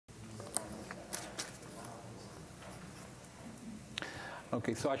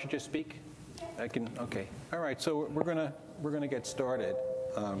Okay, so I should just speak? I can, okay. All right, so we're gonna get started.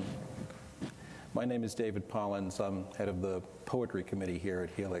 My name is David Pollins. I'm head of the Poetry Committee here at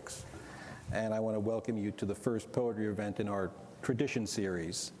Helix. And I want to welcome you to the first poetry event in our Tradition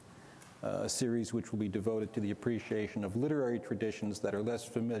series, a series which will be devoted to the appreciation of literary traditions that are less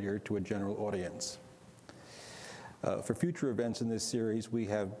familiar to a general audience. For future events in this series, we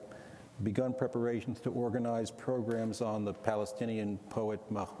have begun preparations to organize programs on the Palestinian poet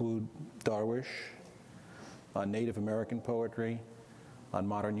Mahmoud Darwish, on Native American poetry, on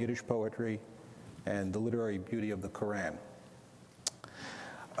modern Yiddish poetry, and the literary beauty of the Quran.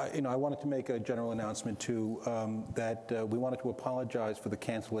 I wanted to make a general announcement, too, that we wanted to apologize for the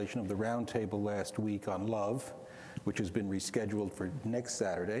cancellation of the roundtable last week on love, which has been rescheduled for next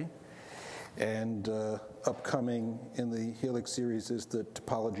Saturday. And upcoming in the Helix series is the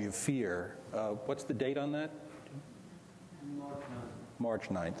Topology of Fear. What's the date on that? March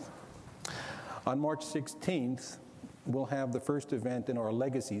 9th. On March 16th, we'll have the first event in our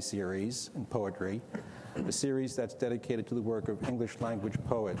Legacy series in poetry, a series that's dedicated to the work of English language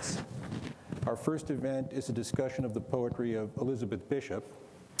poets. Our first event is a discussion of the poetry of Elizabeth Bishop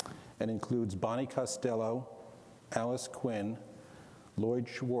and includes Bonnie Costello, Alice Quinn, Lloyd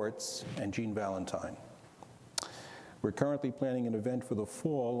Schwartz, and Jean Valentine. We're currently planning an event for the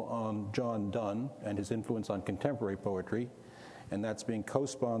fall on John Donne and his influence on contemporary poetry, and that's being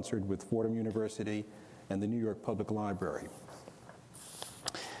co-sponsored with Fordham University and the New York Public Library.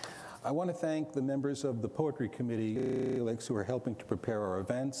 I want to thank the members of the Poetry Committee Helix who are helping to prepare our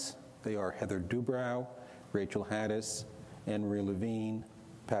events. They are Heather Dubrow, Rachel Haddis, Anne-Marie Levine,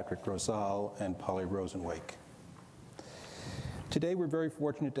 Patrick Ghazal, and Polly Rosenwake. Today, we're very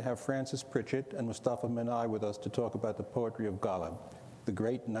fortunate to have Francis Pritchett and Mustafa Menai with us to talk about the poetry of Ghalib, the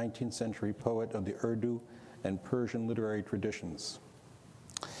great 19th century poet of the Urdu and Persian literary traditions.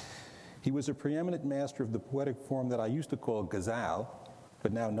 He was a preeminent master of the poetic form that I used to call Ghazal,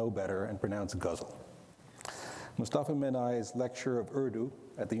 but now know better and pronounce Ghazal. Mustafa Menai is lecturer of Urdu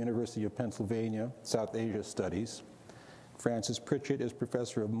at the University of Pennsylvania, South Asia Studies. Francis Pritchett is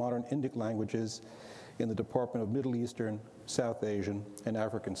professor of modern Indic languages in the Department of Middle Eastern, South Asian, and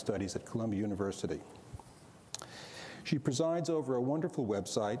African Studies at Columbia University. She presides over a wonderful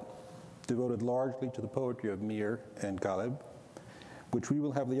website devoted largely to the poetry of Mir and Ghalib, which we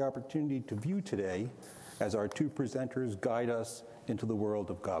will have the opportunity to view today as our two presenters guide us into the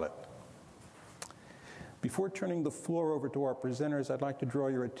world of Ghalib. Before turning the floor over to our presenters, I'd like to draw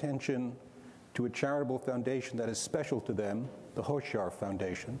your attention to a charitable foundation that is special to them, the Hoshiar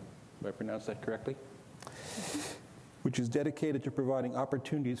Foundation. Did I pronounce that correctly? Which is dedicated to providing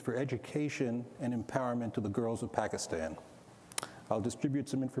opportunities for education and empowerment to the girls of Pakistan. I'll distribute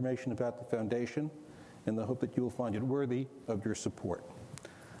some information about the foundation in the hope that you will find it worthy of your support.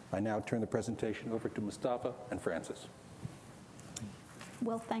 I now turn the presentation over to Mustafa and Francis.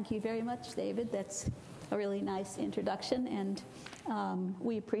 Well, thank you very much, David. That's a really nice introduction, and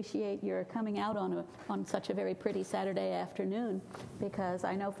we appreciate your coming out on such a very pretty Saturday afternoon, because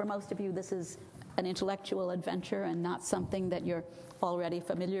I know for most of you this is an intellectual adventure and not something that you're already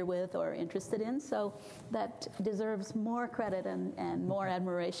familiar with or interested in, so that deserves more credit and more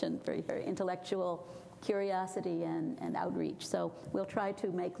admiration for your intellectual curiosity and outreach. So we'll try to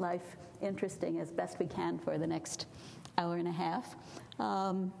make life interesting as best we can for the next hour and a half.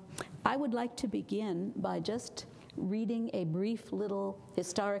 I would like to begin by just reading a brief little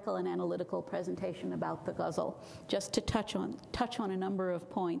historical and analytical presentation about the Ghazal, just to touch on a number of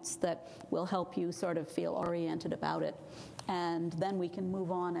points that will help you sort of feel oriented about it. And then we can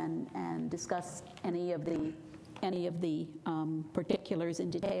move on and discuss any of the particulars in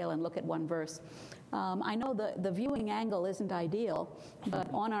detail and look at one verse. I know the viewing angle isn't ideal,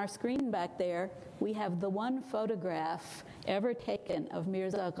 but on our screen back there, we have the one photograph ever taken of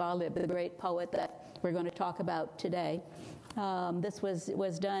Mirza Ghalib, the great poet that we're going to talk about today. This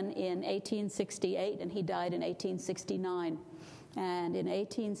was done in 1868, and he died in 1869. And in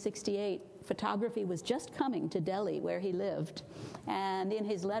 1868, photography was just coming to Delhi, where he lived. And in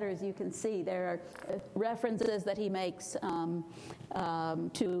his letters, you can see there are references that he makes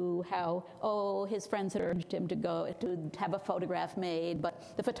to how, his friends had urged him to go to have a photograph made,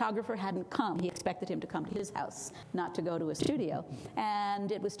 but the photographer hadn't come. He expected him to come to his house, not to go to a studio.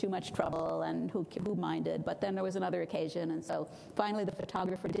 And it was too much trouble, and who minded? But then there was another occasion, and so finally the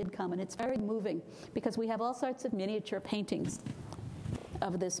photographer did come, and it's very moving, because we have all sorts of miniature paintings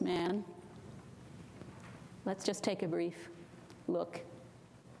of this man. Let's just take a brief look.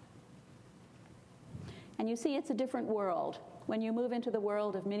 And you see, it's a different world. When you move into the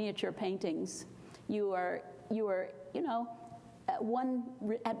world of miniature paintings, you are, at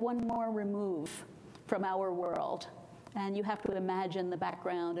one more remove from our world. And you have to imagine the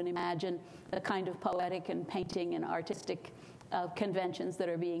background and imagine the kind of poetic and painting and artistic conventions that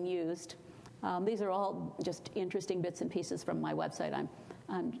are being used. These are all just interesting bits and pieces from my website.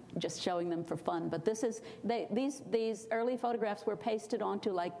 I'm just showing them for fun. But these early photographs were pasted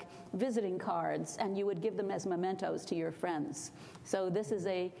onto like visiting cards, and you would give them as mementos to your friends. So this is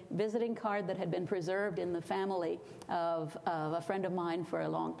a visiting card that had been preserved in the family of a friend of mine for a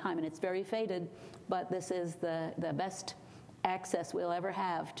long time, and it's very faded, but this is the best access we'll ever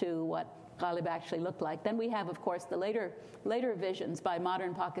have to what Ghalib actually looked like. Then we have, of course, the later visions by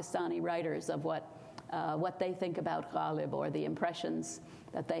modern Pakistani writers of what they think about Ghalib or the impressions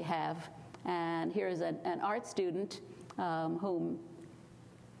that they have. And here's an art student whom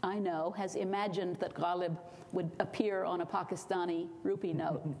I know has imagined that Ghalib would appear on a Pakistani rupee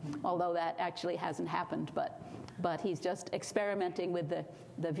note, although that actually hasn't happened. But he's just experimenting with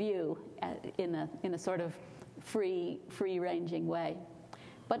the view in a sort of free-ranging way.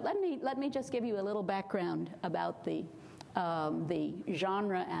 But let me just give you a little background about the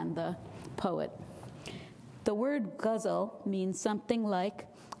genre and the poet. The word Ghazal means something like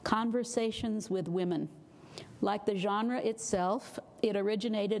conversations with women. Like the genre itself, it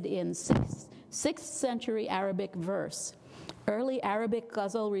originated in 6th century Arabic verse. Early Arabic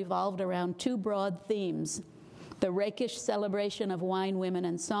Ghazal revolved around two broad themes: the rakish celebration of wine, women,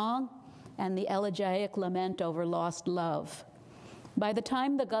 and song, and the elegiac lament over lost love. By the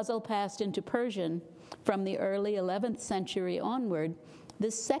time the Ghazal passed into Persian, from the early 11th century onward,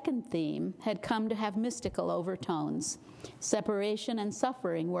 this second theme had come to have mystical overtones. Separation and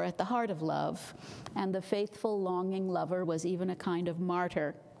suffering were at the heart of love, and the faithful, longing lover was even a kind of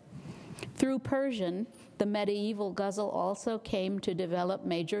martyr. Through Persian, the medieval Ghazal also came to develop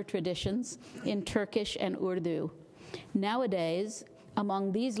major traditions in Turkish and Urdu. Nowadays,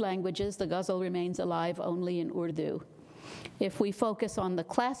 among these languages, the Ghazal remains alive only in Urdu. If we focus on the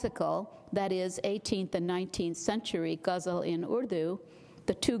classical, that is 18th and 19th century Ghazal in Urdu,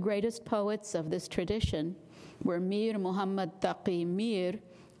 the two greatest poets of this tradition were Mir Muhammad Taqi Mir,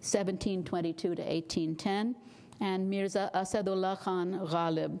 1722 to 1810, and Mirza Asadullah Khan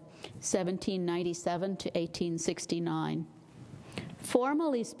Ghalib, 1797 to 1869.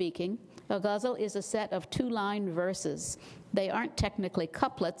 Formally speaking, a ghazal is a set of two-line verses. They aren't technically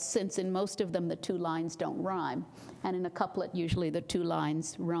couplets, since in most of them the two lines don't rhyme, and in a couplet usually the two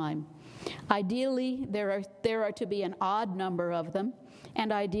lines rhyme. Ideally, there are to be an odd number of them,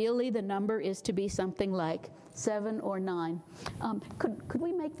 and ideally the number is to be something like 7 or 9. Could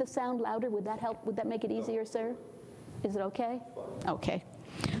we make the sound louder? Would that help? Would that make it easier, sir? Is it okay? Okay.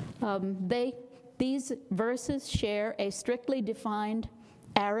 These verses share a strictly defined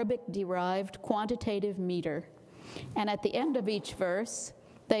Arabic-derived quantitative meter, and at the end of each verse,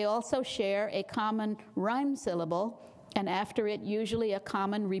 they also share a common rhyme syllable, and after it, usually a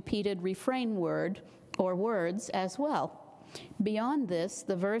common repeated refrain word or words as well. Beyond this,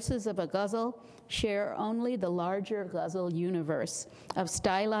 the verses of a ghazal share only the larger ghazal universe of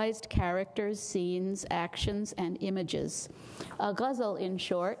stylized characters, scenes, actions, and images. A ghazal, in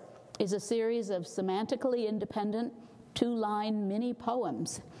short, is a series of semantically independent two-line mini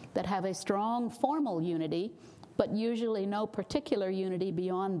poems that have a strong formal unity, but usually no particular unity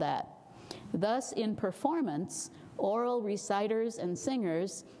beyond that. Thus, in performance, oral reciters and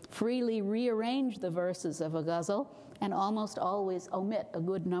singers freely rearrange the verses of a ghazal and almost always omit a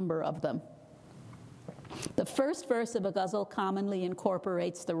good number of them. The first verse of a ghazal commonly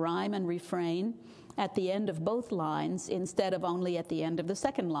incorporates the rhyme and refrain at the end of both lines instead of only at the end of the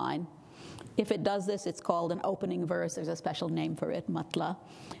second line. If it does this, it's called an opening verse. There's a special name for it, matla.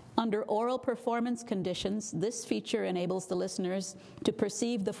 Under oral performance conditions, this feature enables the listeners to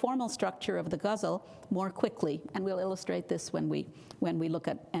perceive the formal structure of the ghazal more quickly, and we'll illustrate this when we look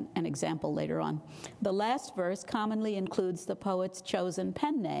at an example later on. The last verse commonly includes the poet's chosen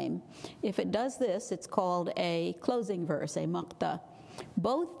pen name. If it does this, it's called a closing verse, a maqta.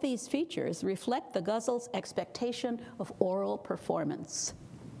 Both these features reflect the ghazal's expectation of oral performance.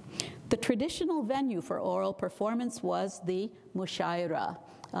 The traditional venue for oral performance was the mushaira,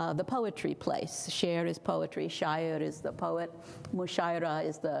 the poetry place. Sher is poetry, shair is the poet, mushaira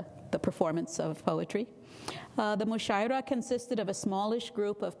is the performance of poetry. The mushaira consisted of a smallish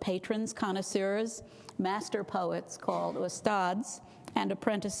group of patrons, connoisseurs, master poets called ustads, and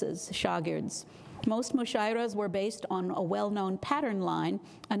apprentices, shagirds. Most mushairas were based on a well-known pattern line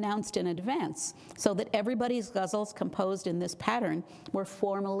announced in advance, so that everybody's ghazals composed in this pattern were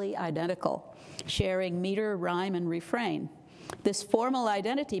formally identical, sharing meter, rhyme, and refrain. This formal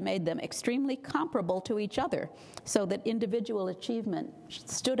identity made them extremely comparable to each other, so that individual achievement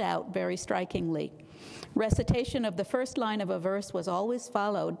stood out very strikingly. Recitation of the first line of a verse was always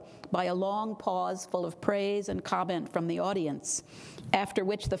followed by a long pause full of praise and comment from the audience, after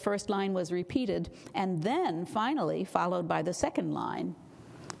which the first line was repeated, and then finally followed by the second line.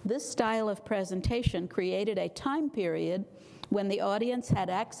 This style of presentation created a time period when the audience had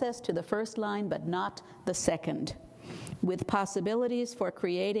access to the first line but not the second, with possibilities for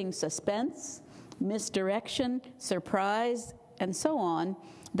creating suspense, misdirection, surprise, and so on,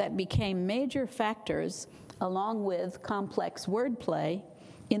 that became major factors, along with complex wordplay,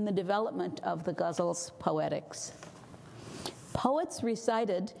 in the development of the Ghazal's poetics. Poets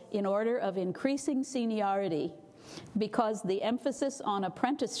recited in order of increasing seniority because the emphasis on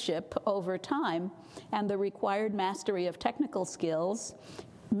apprenticeship over time and the required mastery of technical skills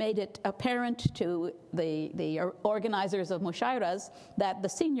made it apparent to the organizers of mushairas that the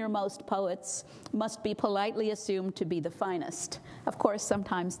senior-most poets must be politely assumed to be the finest. Of course,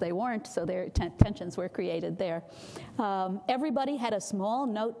 sometimes they weren't, so their tensions were created there. Everybody had a small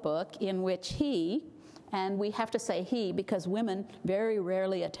notebook in which he, and we have to say he because women very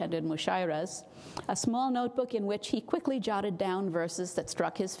rarely attended mushairas, a small notebook in which he quickly jotted down verses that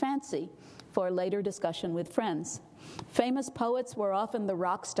struck his fancy for later discussion with friends. Famous poets were often the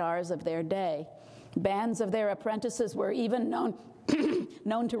rock stars of their day. Bands of their apprentices were even known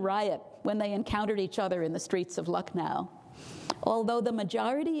to riot when they encountered each other in the streets of Lucknow. Although the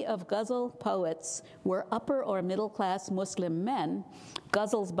majority of Ghazal poets were upper or middle-class Muslim men,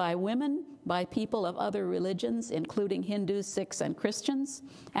 Ghazals by women, by people of other religions, including Hindus, Sikhs, and Christians,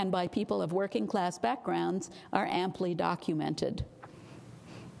 and by people of working-class backgrounds are amply documented.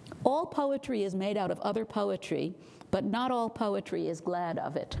 All poetry is made out of other poetry, but not all poetry is glad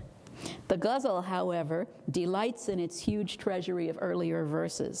of it. The Ghazal, however, delights in its huge treasury of earlier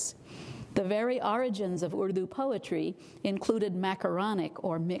verses. The very origins of Urdu poetry included macaronic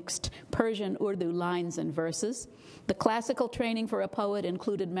or mixed Persian-Urdu lines and verses. The classical training for a poet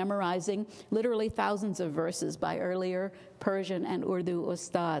included memorizing literally thousands of verses by earlier Persian and Urdu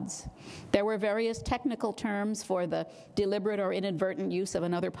ustads. There were various technical terms for the deliberate or inadvertent use of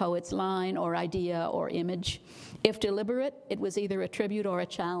another poet's line or idea or image. If deliberate, it was either a tribute or a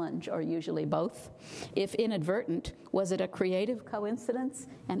challenge, or usually both. If inadvertent, was it a creative coincidence,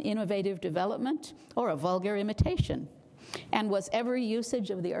 an innovative development, or a vulgar imitation? And was every usage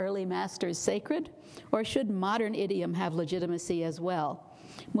of the early masters sacred, or should modern idiom have legitimacy as well?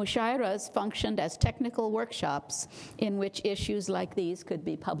 Mushairas functioned as technical workshops in which issues like these could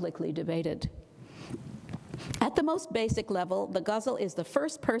be publicly debated. At the most basic level, the Ghazal is the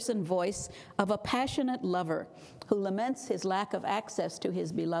first-person voice of a passionate lover who laments his lack of access to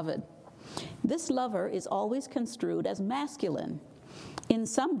his beloved. This lover is always construed as masculine. In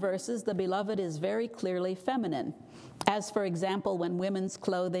some verses, the beloved is very clearly feminine, as, for example, when women's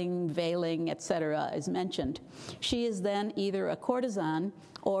clothing, veiling, etc. is mentioned. She is then either a courtesan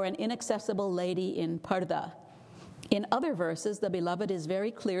or an inaccessible lady in parda. In other verses, the beloved is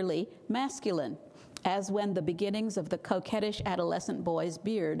very clearly masculine, as when the beginnings of the coquettish adolescent boy's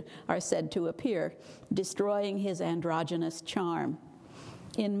beard are said to appear, destroying his androgynous charm.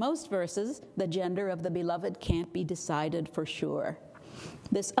 In most verses, the gender of the beloved can't be decided for sure.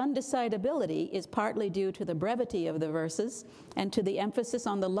 This undecidability is partly due to the brevity of the verses and to the emphasis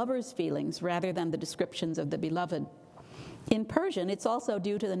on the lover's feelings rather than the descriptions of the beloved. In Persian, it's also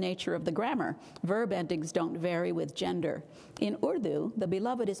due to the nature of the grammar. Verb endings don't vary with gender. In Urdu, the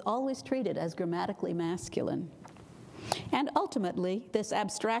beloved is always treated as grammatically masculine. And ultimately, this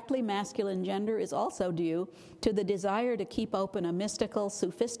abstractly masculine gender is also due to the desire to keep open a mystical,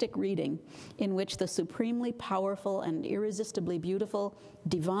 sophistic reading in which the supremely powerful and irresistibly beautiful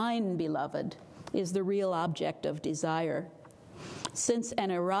divine beloved is the real object of desire. Since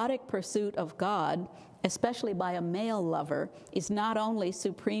an erotic pursuit of God, especially by a male lover, is not only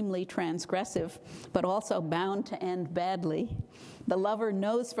supremely transgressive, but also bound to end badly, the lover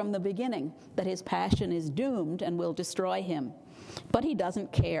knows from the beginning that his passion is doomed and will destroy him. But he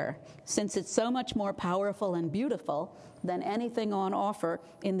doesn't care, since it's so much more powerful and beautiful than anything on offer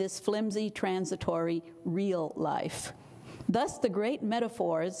in this flimsy, transitory, real life. Thus, the great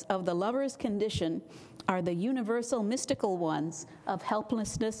metaphors of the lover's condition are the universal mystical ones of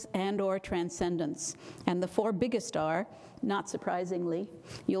helplessness and/or transcendence. And the four biggest are, not surprisingly,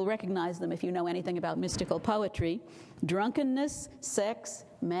 you'll recognize them if you know anything about mystical poetry: drunkenness, sex,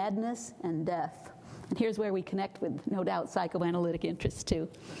 madness, and death. And here's where we connect with, no doubt, psychoanalytic interests too.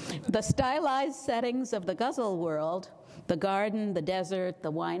 The stylized settings of the Ghazal world, the garden, the desert,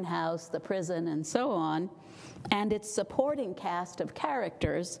 the wine house, the prison, and so on, and its supporting cast of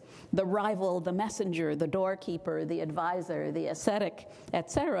characters, the rival, the messenger, the doorkeeper, the advisor, the ascetic,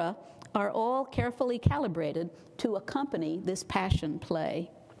 etc., are all carefully calibrated to accompany this passion play.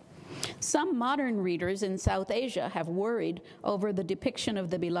 Some modern readers in South Asia have worried over the depiction of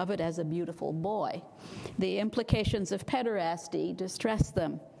the beloved as a beautiful boy. The implications of pederasty distress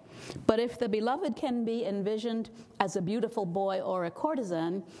them. But if the beloved can be envisioned as a beautiful boy or a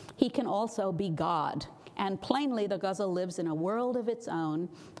courtesan, he can also be God. And plainly, the Ghazal lives in a world of its own,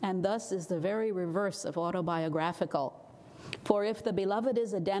 and thus is the very reverse of autobiographical. For if the beloved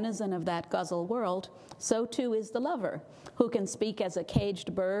is a denizen of that Ghazal world, so too is the lover, who can speak as a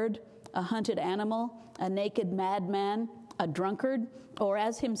caged bird, a hunted animal, a naked madman, a drunkard, or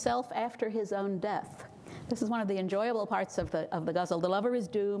as himself after his own death. This is one of the enjoyable parts of the Ghazal. The lover is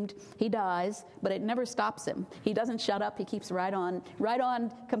doomed, he dies, but it never stops him. He doesn't shut up, he keeps right on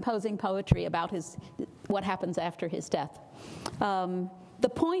composing poetry about what happens after his death. The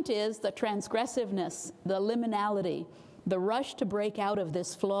point is the transgressiveness, the liminality, the rush to break out of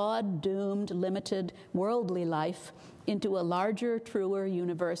this flawed, doomed, limited, worldly life into a larger, truer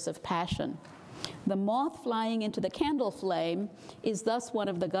universe of passion. The moth flying into the candle flame is thus one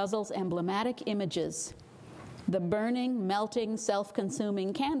of the Ghazal's emblematic images. The burning, melting,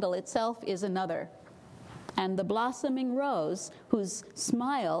 self-consuming candle itself is another. And the blossoming rose, whose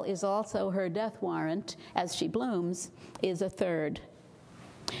smile is also her death warrant as she blooms, is a third.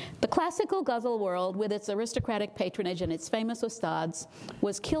 The classical Ghazal world, with its aristocratic patronage and its famous ustads,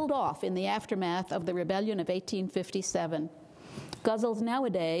 was killed off in the aftermath of the rebellion of 1857. Ghazals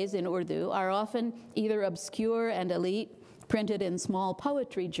nowadays in Urdu are often either obscure and elite, printed in small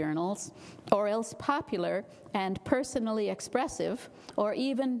poetry journals, or else popular and personally expressive, or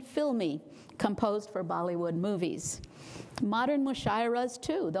even filmy, composed for Bollywood movies. Modern mushairas,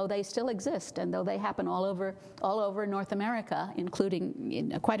 too, though they still exist and though they happen all over North America,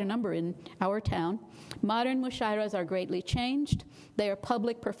 including quite a number in our town, modern mushairas are greatly changed. They are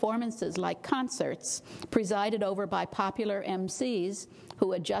public performances like concerts, presided over by popular MCs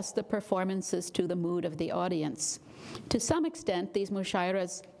who adjust the performances to the mood of the audience. To some extent, these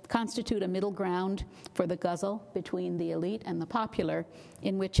mushairas constitute a middle ground for the Ghazal between the elite and the popular,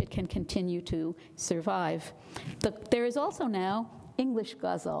 in which it can continue to survive. There is also now English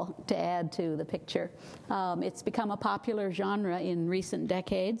Ghazal to add to the picture. It's become a popular genre in recent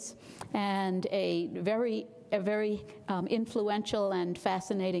decades, and a very influential and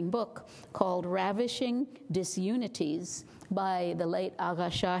fascinating book called Ravishing Disunities by the late Agha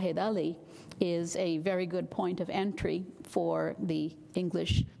Shahid Ali is a very good point of entry for the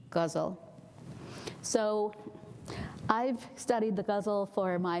English Ghazal. So I've studied the Ghazal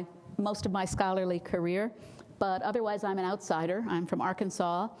for most of my scholarly career, but otherwise I'm an outsider. I'm from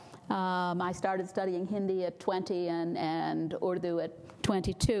Arkansas. I started studying Hindi at 20 and Urdu at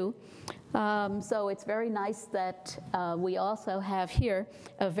 22. So it's very nice that we also have here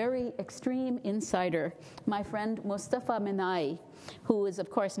a very extreme insider, my friend Mustafa Menai, who is, of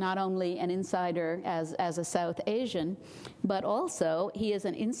course, not only an insider as a South Asian, but also he is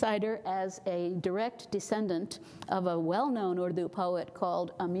an insider as a direct descendant of a well-known Urdu poet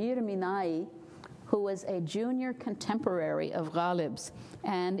called Amir Menai, who was a junior contemporary of Ghalib's.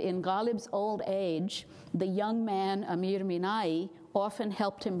 And in Ghalib's old age, the young man Amir Menai often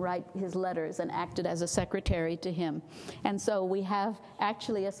helped him write his letters and acted as a secretary to him. And so we have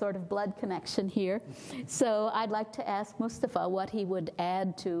actually a sort of blood connection here. So I'd like to ask Mustafa what he would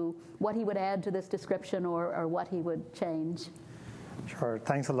add to this description, or what he would change. Sure.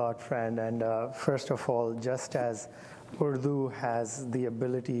 Thanks a lot, friend. And first of all, just as Urdu has the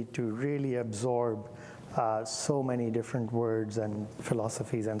ability to really absorb so many different words and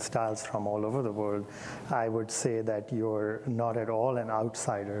philosophies and styles from all over the world, I would say that you're not at all an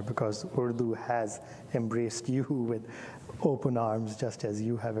outsider, because Urdu has embraced you with open arms, just as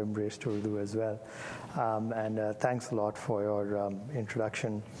you have embraced Urdu as well. And thanks a lot for your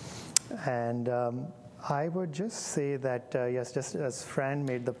introduction. And I would just say that, yes, just as Fran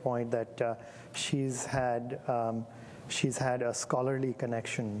made the point that she's had a scholarly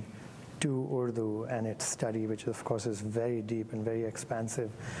connection to Urdu and its study, which of course is very deep and very expansive.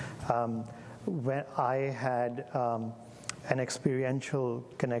 When I had an experiential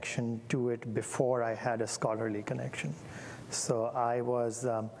connection to it before I had a scholarly connection. So I was,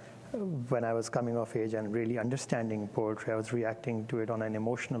 when I was coming of age and really understanding poetry, I was reacting to it on an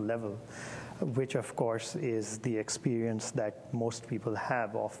emotional level, which of course is the experience that most people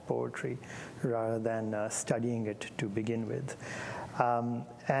have of poetry, rather than studying it to begin with.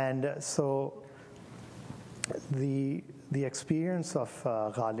 And so the the experience of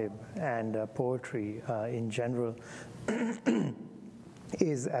Ghalib and poetry in general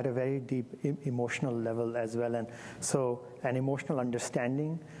is at a very deep emotional level as well. And so an emotional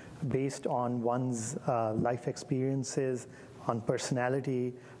understanding based on one's life experiences, on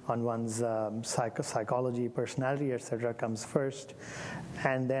personality, on one's psychology, personality, etc., comes first.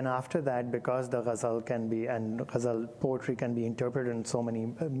 And then after that, because the Ghazal can be, and Ghazal poetry can be interpreted in so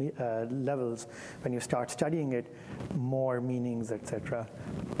many levels, when you start studying it, more meanings, etc.,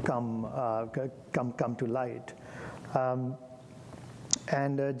 come to light.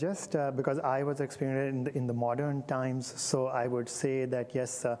 And just because I was experiencing in the modern times, so I would say that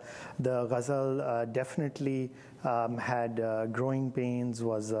yes, the Ghazal definitely had growing pains,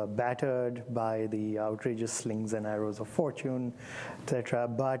 was battered by the outrageous slings and arrows of fortune, etc.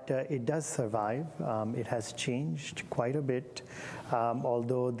 But it does survive. It has changed quite a bit,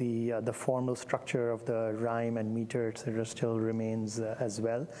 although the formal structure of the rhyme and meter, etc., still remains as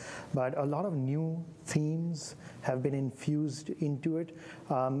well. But a lot of new themes have been infused into it,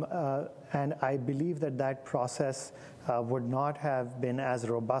 and I believe that process would not have been as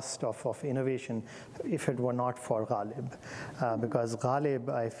robust of innovation if it were not for Ghalib, because Ghalib,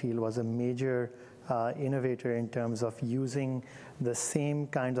 I feel, was a major innovator in terms of using the same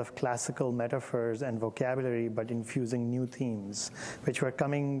kinds of classical metaphors and vocabulary, but infusing new themes, which were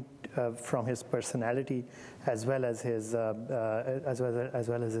coming from his personality as well as his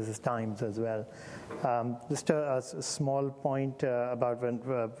his times as well. Just a small point about when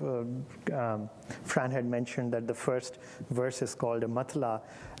Fran had mentioned that the first verse is called a matla,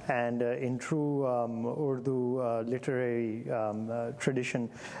 and in true Urdu literary tradition,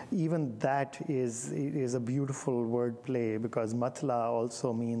 even that is a beautiful word play, because matla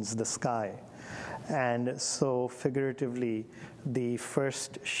also means the sky. And so figuratively, the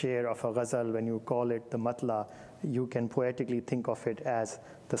first share of a ghazal, when you call it the matla, you can poetically think of it as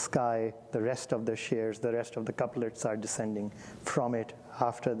the sky. The rest of the shares, the rest of the couplets are descending from it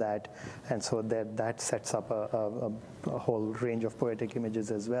after that. And so that sets up a whole range of poetic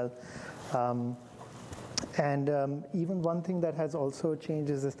images as well. Even one thing that has also changed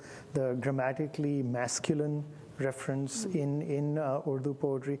is the grammatically masculine reference in Urdu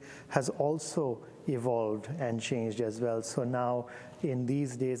poetry has also evolved and changed as well. So now, in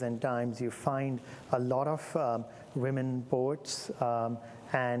these days and times, you find a lot of women poets,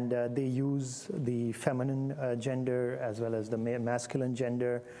 and they use the feminine gender as well as the masculine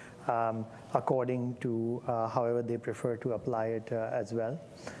gender according to however they prefer to apply it as well.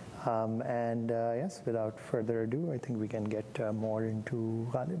 Yes, without further ado, I think we can get more into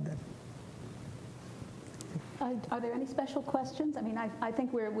Ghalib then. Are there any special questions? I mean, I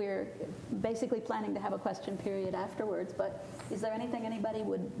think we're basically planning to have a question period afterwards, but is there anything anybody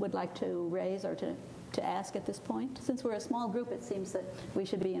would like to raise or to ask at this point? Since we're a small group, it seems that we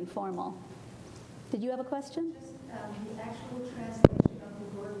should be informal. Did you have a question? Just the actual translation of the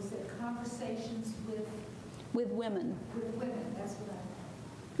word was that conversations with women. With women, that's what I...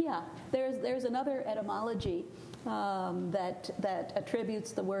 Yeah, there's another etymology that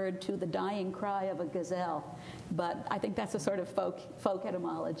attributes the word to the dying cry of a gazelle, but I think that's a sort of folk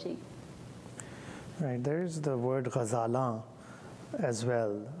etymology. Right, there's the word ghazalan as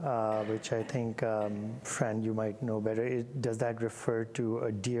well, which I think, Fran, you might know better. Does that refer to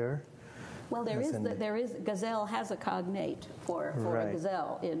a deer? Well, there is gazelle has a cognate for right. a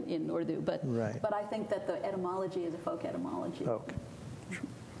gazelle in Urdu, but right. but I think that the etymology is a folk etymology. Okay.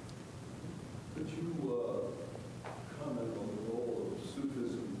 Could you comment on the role of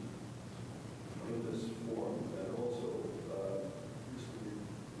Sufism in this form, and also recently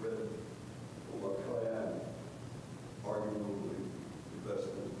read Omar Khayyam, arguably the best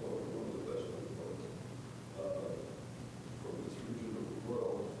poet, one of the best poets from this region of the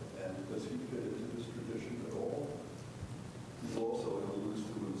world, and does he fit into this tradition at all? He also alludes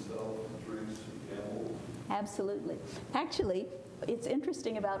to himself, he drinks, he gambles. Absolutely. Actually, it's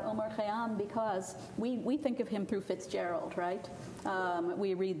interesting about Omar Khayyam because we think of him through Fitzgerald, right?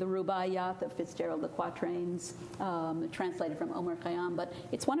 We read the Rubaiyat of Fitzgerald, the quatrains, translated from Omar Khayyam, but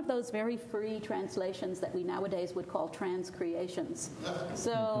it's one of those very free translations that we nowadays would call transcreations.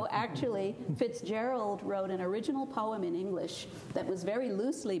 So actually, Fitzgerald wrote an original poem in English that was very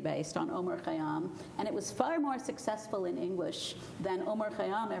loosely based on Omar Khayyam, and it was far more successful in English than Omar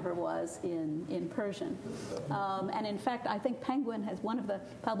Khayyam ever was in Persian. And in fact, I think Penguin one of the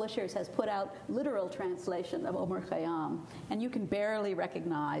publishers has put out literal translation of Omar Khayyam, and you can barely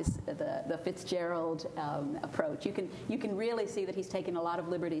recognize the Fitzgerald approach. You can really see that he's taken a lot of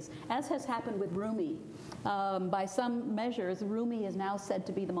liberties, as has happened with Rumi. By some measures, Rumi is now said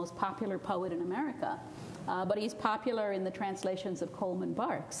to be the most popular poet in America. but he's popular in the translations of Coleman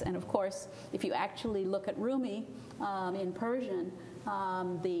Barks. And of course, if you actually look at Rumi in Persian,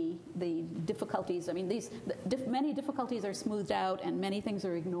 the difficulties, I mean, many difficulties are smoothed out and many things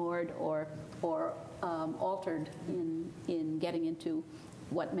are ignored or altered in getting into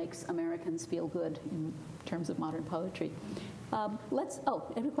what makes Americans feel good in terms of modern poetry.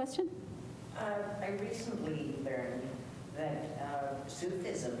 Any question? I recently learned that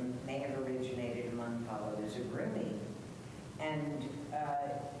Sufism may have originated among followers of Rumi. And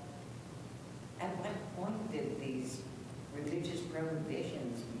at what point did these religious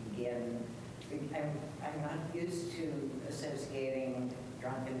prohibitions begin? I'm not used to associating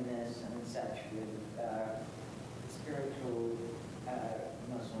drunkenness and such with spiritual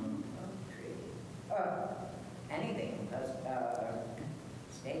Muslim poetry. Anything,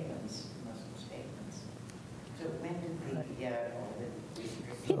 statements, Muslim statements. So when did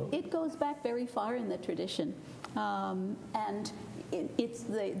It goes back very far in the tradition. And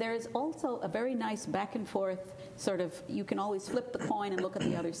there is also a very nice back and forth sort of, you can always flip the coin and look at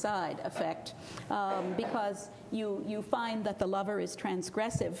the other side effect, because you find that the lover is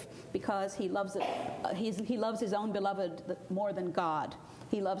transgressive because he loves it. He loves his own beloved more than God.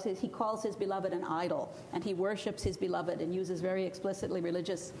 He calls his beloved an idol, and he worships his beloved and uses very explicitly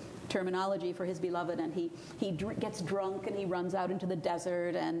religious terminology for his beloved, and he gets drunk and he runs out into the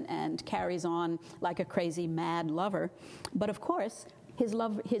desert and carries on like a crazy mad lover. But of course,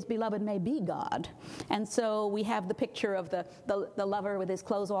 his beloved may be God. And so we have the picture of the lover with his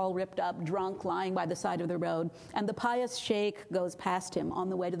clothes all ripped up, drunk, lying by the side of the road. And the pious sheikh goes past him on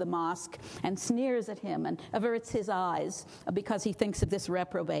the way to the mosque and sneers at him and averts his eyes because he thinks of this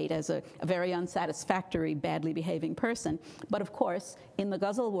reprobate as a very unsatisfactory, badly behaving person. But of course, in the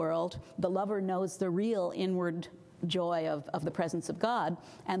Ghazal world, the lover knows the real inward joy of the presence of God,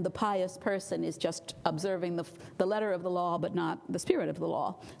 and the pious person is just observing the letter of the law but not the spirit of the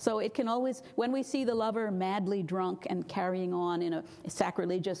law. So it can always, when we see the lover madly drunk and carrying on in a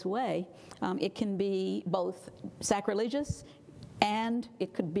sacrilegious way, it can be both sacrilegious and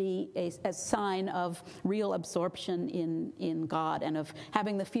it could be a sign of real absorption in God and of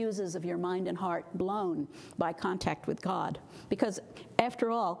having the fuses of your mind and heart blown by contact with God. Because after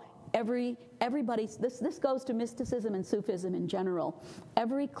all, this goes to mysticism and Sufism in general.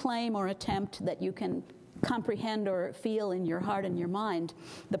 Every claim or attempt that you can comprehend or feel in your heart and your mind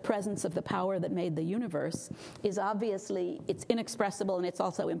the presence of the power that made the universe is obviously, it's inexpressible and it's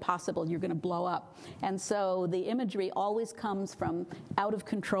also impossible. You're going to blow up. And so the imagery always comes from out of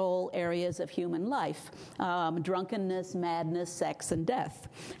control areas of human life, drunkenness, madness, sex, and death.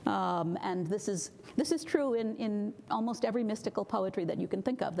 And this is true in almost every mystical poetry that you can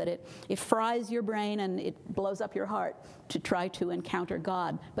think of, that it fries your brain and it blows up your heart to try to encounter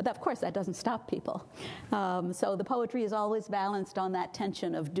God. But of course, that doesn't stop people. So the poetry is always balanced on that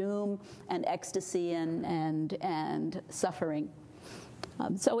tension of doom and ecstasy and suffering.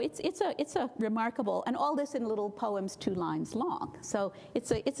 So it's a remarkable, and all this in little poems 2 lines long. So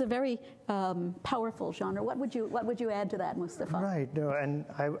it's a very powerful genre. What would you add to that, Mustafa? Right. No, and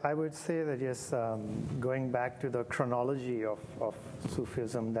I would say that yes, going back to the chronology of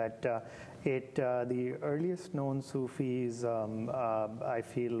Sufism, that the earliest known Sufis I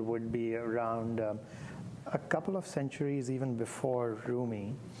feel would be around a couple of centuries even before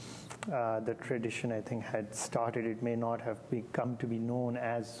Rumi. The tradition, I think, had started. It may not have come to be known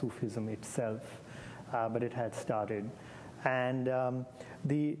as Sufism itself, but it had started. And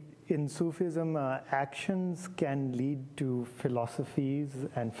in Sufism, actions can lead to philosophies,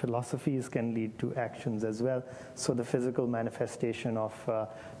 and philosophies can lead to actions as well. So the physical manifestation of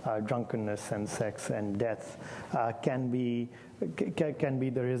drunkenness and sex and death can be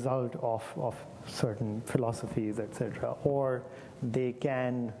the result of certain philosophies, etc. Or they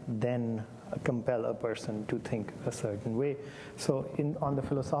can then compel a person to think a certain way. So on the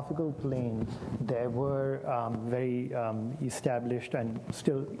philosophical plane, there were very established and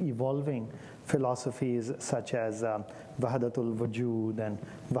still evolving philosophies such as Wahdatul Wujud and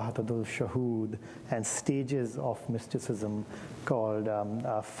Wahdatul Shuhud, and stages of mysticism called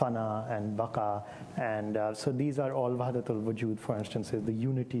Fana and Baqa. And so these are all Wahdatul Wujud, for instance, is the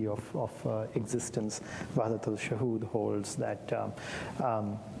unity of existence. Wahdatul Shuhud holds that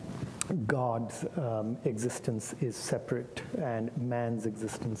God's existence is separate and man's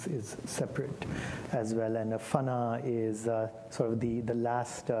existence is separate as well. And Fana is sort of the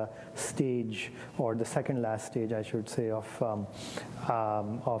last stage, or the second last stage, I should say, of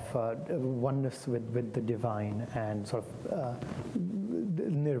oneness with the divine, and sort of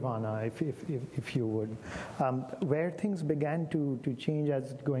nirvana, if you would. Where things began to change,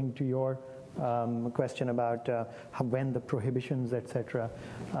 as going to your question about when the prohibitions, etc.,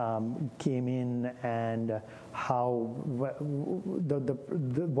 came in, and how what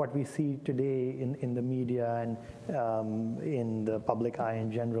we see today in the media and in the public eye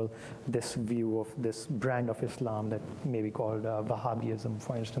in general, this view of this brand of Islam that may be called Wahhabism,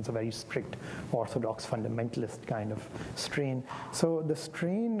 for instance, a very strict orthodox fundamentalist kind of strain. So the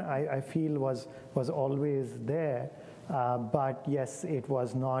strain, I feel, was always there. But yes, it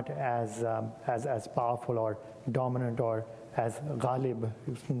was not as powerful or dominant or as Ghalib,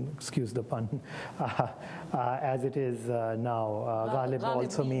 excuse the pun, as it is now. Ghalib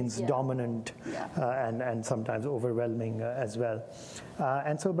also means dominant, and sometimes overwhelming as well.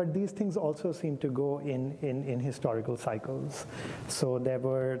 But these things also seem to go in historical cycles. So there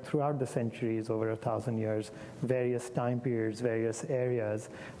were, throughout the centuries, over 1,000 years, various time periods, various areas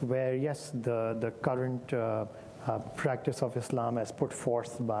where, yes, the current practice of Islam as put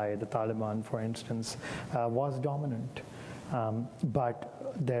forth by the Taliban, for instance, was dominant.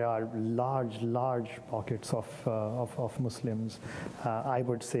 But there are large pockets of Muslims, I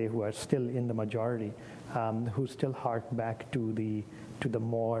would say, who are still in the majority, who still hark back to the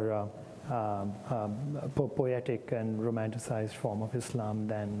more poetic and romanticized form of Islam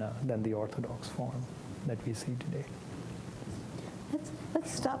than the orthodox form that we see today.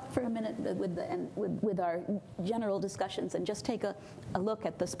 Let's stop for a minute with our general discussions and just take a look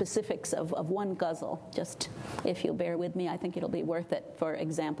at the specifics of one ghazal. Just, if you'll bear with me, I think it'll be worth it for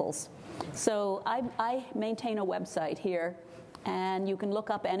examples. So I maintain a website here, and you can look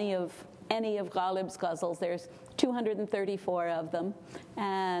up any of Ghalib's ghazals. There's 234 of them,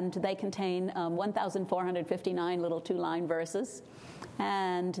 and they contain 1,459 little two-line verses.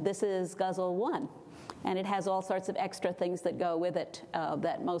 And this is Ghazal 1. And it has all sorts of extra things that go with it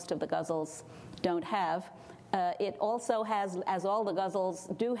that most of the ghazals don't have. It also has, as all the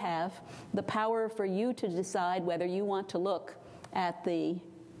ghazals do have, the power for you to decide whether you want to look at the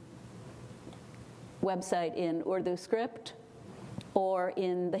website in Urdu script or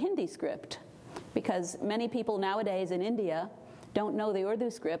in the Hindi script. Because many people nowadays in India don't know the Urdu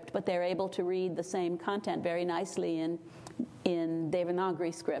script, but they're able to read the same content very nicely in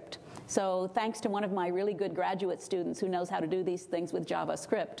Devanagari script. So thanks to one of my really good graduate students who knows how to do these things with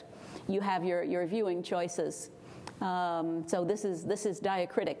JavaScript, you have your viewing choices. So this is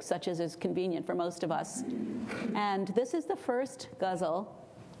diacritic, such as is convenient for most of us. And this is the first ghazal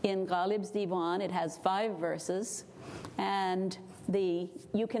in Ghalib's divan. It has 5 verses. And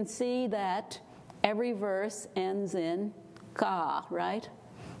you can see that every verse ends in ka, right?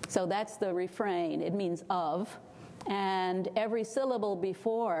 So that's the refrain. It means of. And every syllable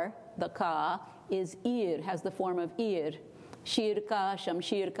before the ka is ir, has the form of ir. Shirka,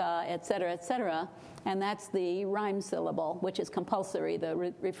 shamshirka, etc., etc. And that's the rhyme syllable, which is compulsory.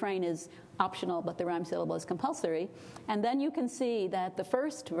 The refrain is optional, but the rhyme syllable is compulsory. And then you can see that the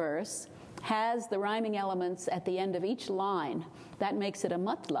first verse has the rhyming elements at the end of each line. That makes it a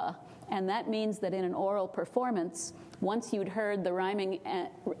matla. And that means that in an oral performance, once you'd heard the rhyming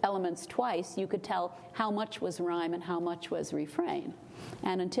elements twice, you could tell how much was rhyme and how much was refrain.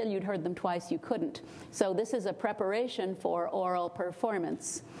 And until you'd heard them twice, you couldn't. So this is a preparation for oral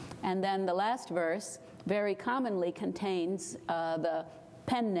performance. And then the last verse very commonly contains the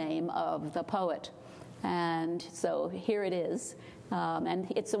pen name of the poet. And so here it is.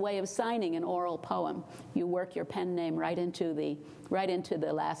 And it's a way of signing an oral poem. You work your pen name right into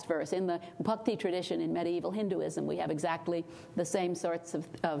the last verse. In the Bhakti tradition in medieval Hinduism, we have exactly the same sorts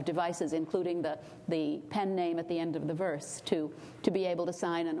of devices, including the pen name at the end of the verse to be able to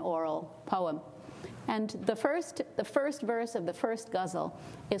sign an oral poem. And the first verse of the first ghazal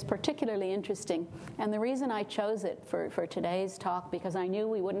is particularly interesting. And the reason I chose it for today's talk, because I knew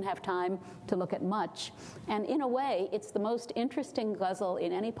we wouldn't have time to look at much. And in a way, it's the most interesting ghazal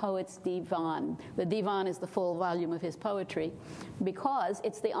in any poet's divan. The divan is the full volume of his poetry, because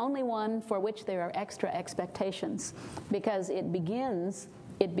it's the only one for which there are extra expectations, because it begins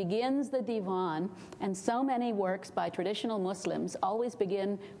the divan, and so many works by traditional Muslims always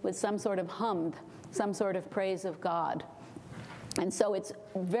begin with some sort of hamd, some sort of praise of God. And so it's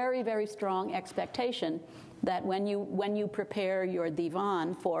very, very strong expectation that when you prepare your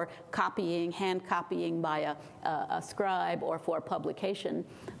divan for copying, hand copying by a scribe or for publication,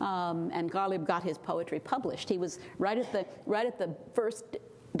 and Ghalib got his poetry published. He was right at the first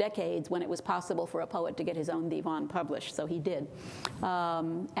decades when it was possible for a poet to get his own divan published, so he did.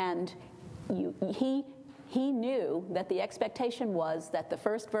 And he knew that the expectation was that the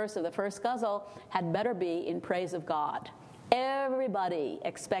first verse of the first ghazal had better be in praise of God. Everybody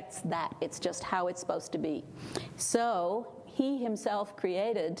expects that. It's just how it's supposed to be. So he himself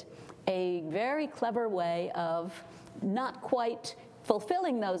created a very clever way of not quite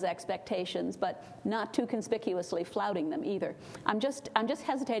fulfilling those expectations, but not too conspicuously flouting them either. I'm just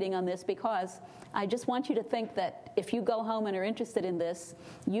hesitating on this because I just want you to think that if you go home and are interested in this,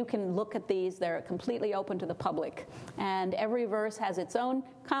 you can look at these. They're completely open to the public. And every verse has its own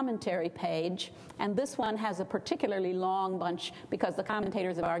commentary page, and this one has a particularly long bunch because the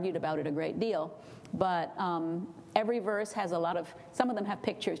commentators have argued about it a great deal. But every verse has a lot of, some of them have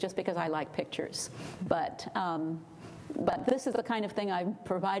pictures just because I like pictures. But this is the kind of thing I've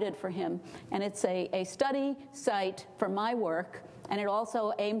provided for him. And it's a study site for my work, and it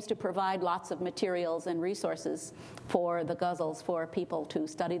also aims to provide lots of materials and resources for the Ghazals for people to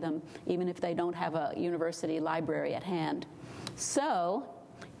study them, even if they don't have a university library at hand. So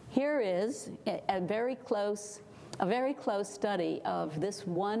here is a very close study of this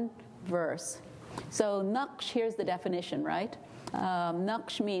one verse. So naqsh, here's the definition, right?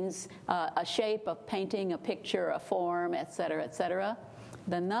 Naqsh means a shape, a painting, a picture, a form, etc., etc.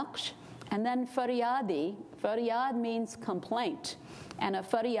 The naqsh. And then faryadi. Faryad means complaint. And a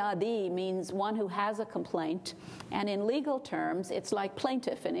faryadi means one who has a complaint. And in legal terms, it's like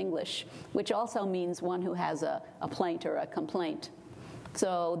plaintiff in English, which also means one who has a plaint or a complaint.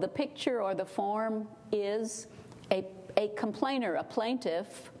 So the picture or the form is a complainer, a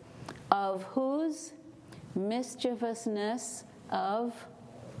plaintiff, of whose mischievousness of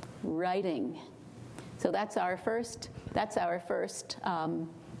writing. So that's our first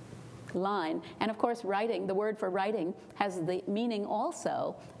line. And of course, writing, the word for writing, has the meaning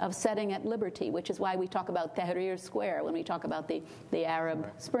also of setting at liberty, which is why we talk about Tahrir Square when we talk about the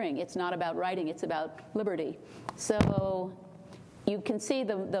Arab Spring. It's not about writing, it's about liberty. So you can see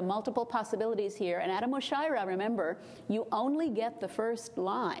the multiple possibilities here. And at a mushaira, remember, you only get the first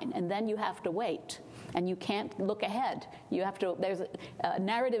line, and then you have to wait. And you can't look ahead. You have to, there's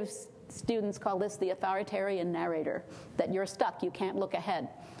narrative students call this the authoritarian narrator, that you're stuck, you can't look ahead.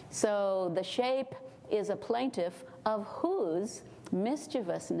 So the shape is a plaintiff of whose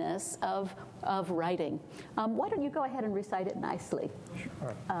mischievousness of writing. Why don't you go ahead and recite it nicely,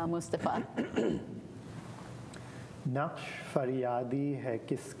 Mustafa? नक्श फरियादी है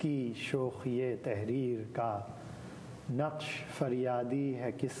किसकी शोखिए तहरीर का नक्श फरियादी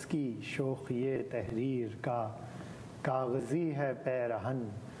है किसकी शोखिए तहरीर का कागज़ी है पैरहन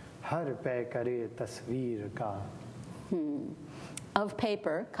हर पै करे तस्वीर का. Of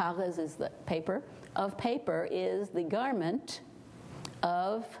paper, कागज़ is the paper, of paper is the garment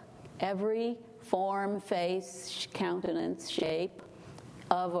of every form, face, countenance, shape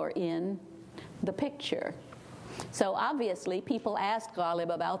of or in the picture. So obviously, people asked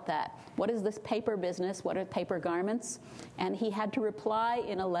Ghalib about that. What is this paper business? What are paper garments? And he had to reply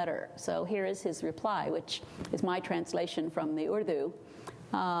in a letter. So here is his reply, which is my translation from the Urdu.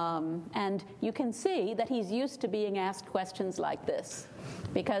 And you can see that he's used to being asked questions like this,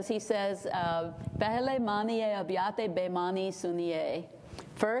 because he says, "Pehle maniye abyate bemani suniye."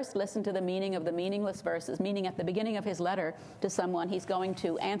 First, listen to the meaning of the meaningless verses, meaning at the beginning of his letter to someone, he's going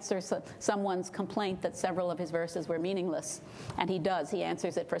to answer someone's complaint that several of his verses were meaningless. And he does. He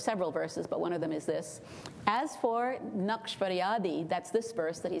answers it for several verses, but one of them is this. As for Naqsh Faryadi, that's this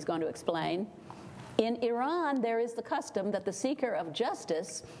verse that he's going to explain, in Iran, there is the custom that the seeker of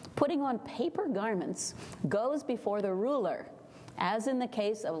justice, putting on paper garments, goes before the ruler, as in the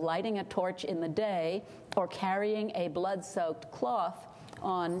case of lighting a torch in the day or carrying a blood-soaked cloth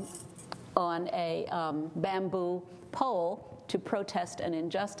on a bamboo pole to protest an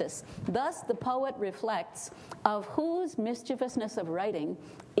injustice. Thus, the poet reflects of whose mischievousness of writing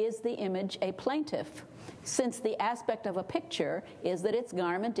is the image a plaintiff, since the aspect of a picture is that its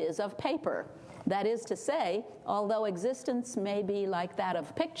garment is of paper. That is to say, although existence may be like that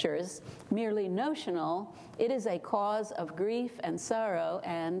of pictures, merely notional, it is a cause of grief and sorrow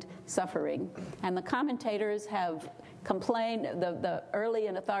and suffering. And the commentators have complained, the early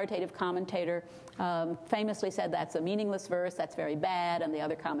and authoritative commentator famously said that's a meaningless verse, that's very bad, and the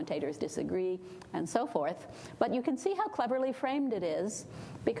other commentators disagree, and so forth. But you can see how cleverly framed it is,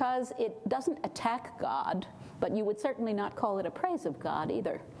 because it doesn't attack God, but you would certainly not call it a praise of God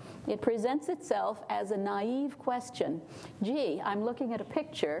either. It presents itself as a naive question. Gee, I'm looking at a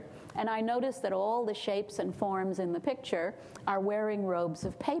picture, and I notice that all the shapes and forms in the picture are wearing robes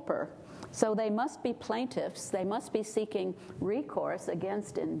of paper. So they must be plaintiffs. They must be seeking recourse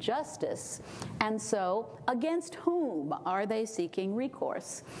against injustice. And so against whom are they seeking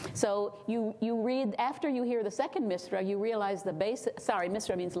recourse? So you read, after you hear the second misra, you realize the basic, sorry,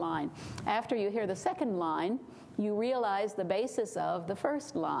 misra means line. After you hear the second line, you realize the basis of the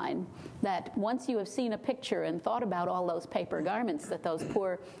first line, that once you have seen a picture and thought about all those paper garments that those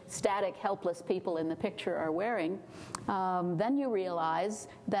poor, static, helpless people in the picture are wearing, then you realize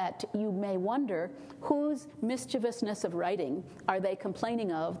that you may wonder whose mischievousness of writing are they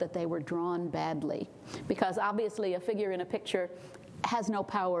complaining of that they were drawn badly? Because obviously a figure in a picture has no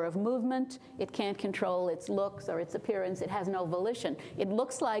power of movement. It can't control its looks or its appearance. It has no volition. It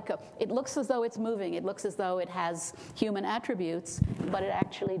looks as though it's moving. It looks as though it has human attributes, but it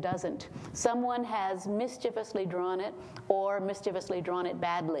actually doesn't. Someone has mischievously drawn it or mischievously drawn it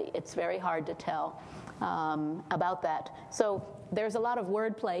badly. It's very hard to tell about that. So there's a lot of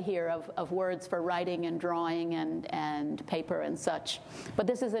wordplay here of words for writing and drawing and paper and such. But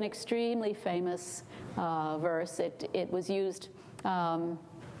this is an extremely famous verse. It was used. Naqsh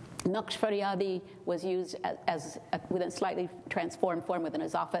Faryadi was used as with a slightly transformed form with an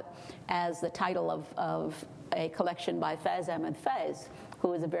izafat as the title of a collection by Faiz Ahmed Faiz,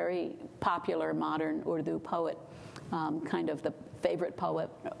 who is a very popular modern Urdu poet, kind of the favorite poet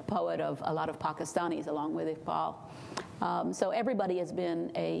of a lot of Pakistanis, along with Iqbal. So everybody has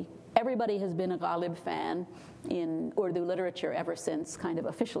been a Ghalib fan in Urdu literature ever since, kind of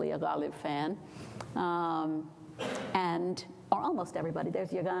officially a Ghalib fan. Or almost everybody.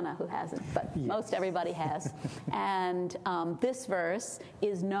 There's Yagana who hasn't, but yes. Most everybody has. And this verse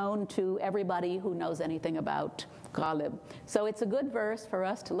is known to everybody who knows anything about Ghalib. So it's a good verse for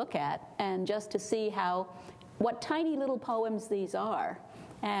us to look at and just to see what tiny little poems these are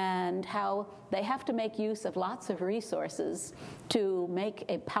and how they have to make use of lots of resources to make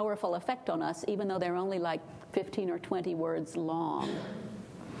a powerful effect on us, even though they're only like 15 or 20 words long.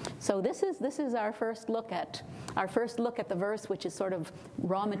 So this is our first look at the verse, which is sort of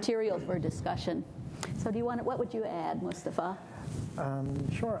raw material for discussion. So what would you add, Mustafa?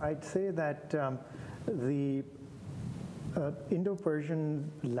 Sure. I'd say that the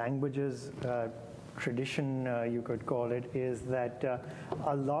Indo-Persian languages tradition, you could call it, is that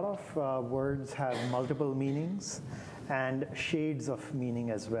a lot of words have multiple meanings and shades of meaning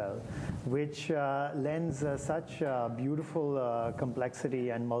as well, which lends such beautiful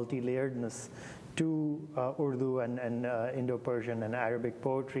complexity and multi-layeredness to Urdu and Indo-Persian and Arabic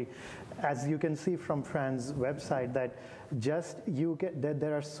poetry. As you can see from Fran's website, that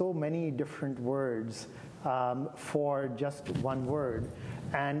there are so many different words for just one word.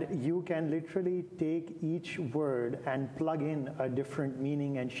 And you can literally take each word and plug in a different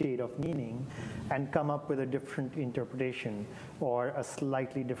meaning and shade of meaning and come up with a different interpretation or a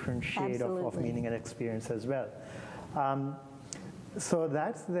slightly different shade of meaning and experience as well. So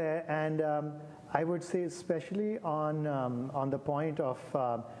that's there. And I would say especially on the point of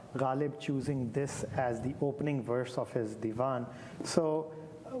Ghalib choosing this as the opening verse of his divan. So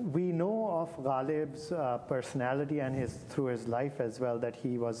we know of Ghalib's personality and through his life as well, that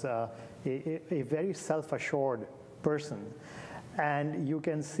he was a very self-assured person. And you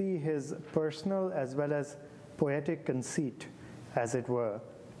can see his personal as well as poetic conceit, as it were,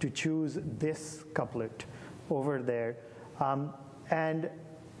 to choose this couplet over there. And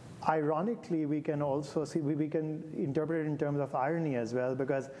ironically, we can also see, we can interpret it in terms of irony as well,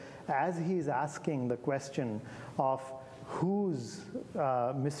 because as he's asking the question of whose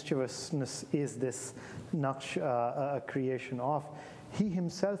mischievousness is this Naqsh a creation of, he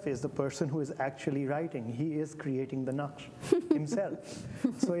himself is the person who is actually writing. He is creating the Naqsh himself.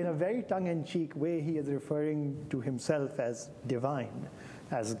 So in a very tongue-in-cheek way, he is referring to himself as divine,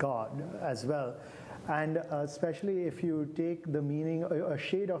 as God as well. And especially if you take the meaning, a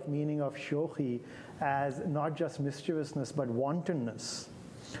shade of meaning of shokhi as not just mischievousness, but wantonness.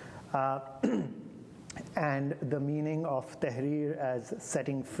 And the meaning of tahrir as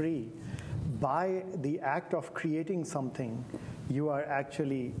setting free. By the act of creating something, you are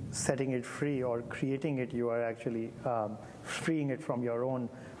actually setting it free, or creating it, you are actually freeing it from your own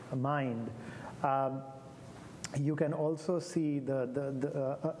mind. You can also see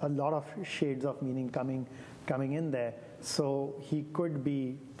a lot of shades of meaning coming in there. So he could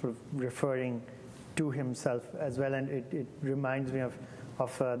be referring to himself as well, and it reminds me of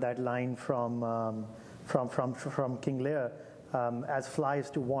that line from King Lear, as flies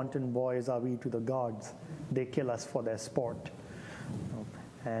to wanton boys are we to the gods, they kill us for their sport.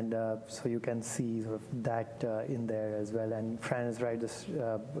 And so you can see sort of that in there as well. And Fran is right, this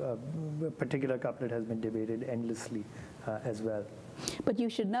particular couplet has been debated endlessly as well. But you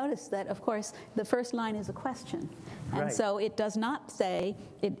should notice that, of course, the first line is a question. And Right. so it does not say,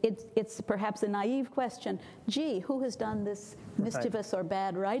 it's perhaps a naive question, gee, who has done this mischievous or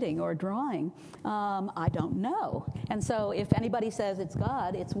bad writing or drawing? I don't know. And so if anybody says it's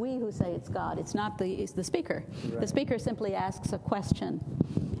God, it's we who say it's God. It's not it's the speaker. Right. The speaker simply asks a question.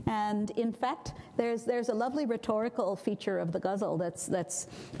 And in fact, there's a lovely rhetorical feature of the Ghazal that's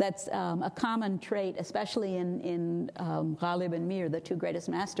a common trait, especially in Ghalib and Mir, the two greatest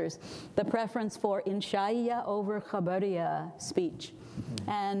masters, the preference for insha'iyya over khabariya speech.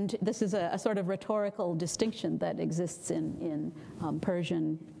 And this is a sort of rhetorical distinction that exists in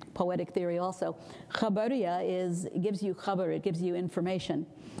Persian poetic theory also. Khabariya gives you khabar, it gives you information.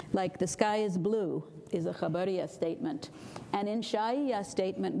 Like the sky is blue is a khabariya statement. An insha'iyya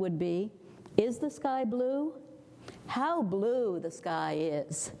statement would be, is the sky blue? How blue the sky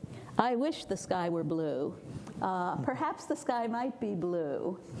is. I wish the sky were blue. Perhaps the sky might be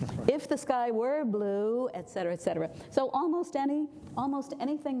blue. If the sky were blue, et cetera, et cetera. So almost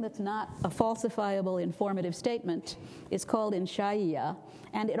anything that's not a falsifiable informative statement is called insha'iyya,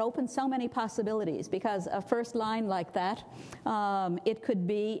 and it opens so many possibilities, because a first line like that, it could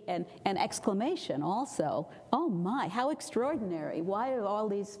be an exclamation also. Oh my, how extraordinary. Why are all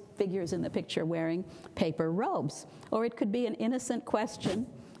these figures in the picture wearing paper robes? Or it could be an innocent question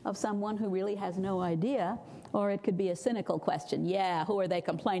of someone who really has no idea, or it could be a cynical question. Yeah, who are they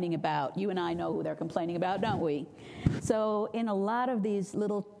complaining about? You and I know who they're complaining about, don't we? So in a lot of these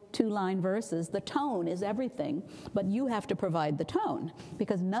little two-line verses, the tone is everything, but you have to provide the tone,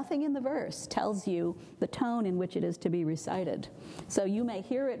 because nothing in the verse tells you the tone in which it is to be recited. So you may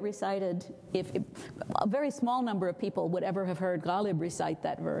hear it recited, if a very small number of people would ever have heard Ghalib recite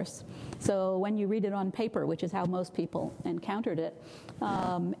that verse. So when you read it on paper, which is how most people encountered it,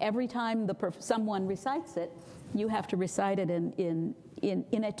 every time someone recites it, you have to recite it in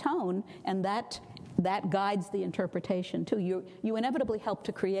a tone, and that guides the interpretation too. You inevitably help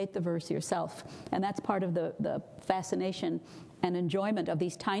to create the verse yourself, and that's part of the fascination and enjoyment of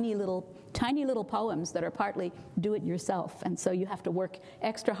these tiny little poems that are partly do-it-yourself, and so you have to work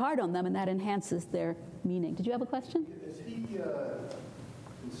extra hard on them, and that enhances their meaning. Did you have a question? Is he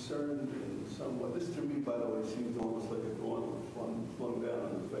concerned in some way? This to me, by the way, seems almost like a gauntlet flung down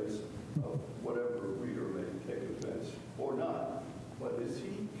in the face of whatever reader may take offense or not. But is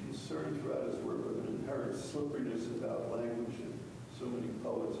he concerned throughout his work with an inherent slipperiness about language? And so many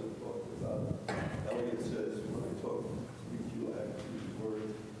poets have talked about. Eliot says, when I talk Greek, I have to use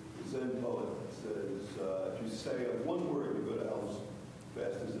words. The Zen poet says, if you say one word, you go to hell as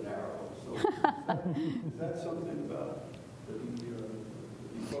fast as an arrow. So is that something about that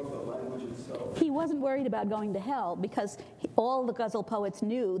he talks about language itself? He wasn't worried about going to hell, because all the Ghazal poets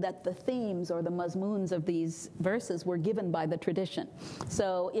knew that the themes or the mazmoons of these verses were given by the tradition.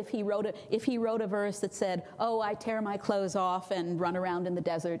 So if he wrote a verse that said, "Oh, I tear my clothes off and run around in the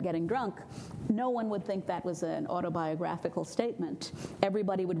desert getting drunk," no one would think that was an autobiographical statement.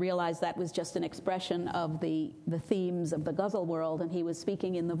 Everybody would realize that was just an expression of the themes of the Ghazal world, and he was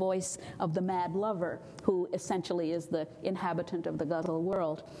speaking in the voice of the mad lover, who essentially is the inhabitant of the Ghazal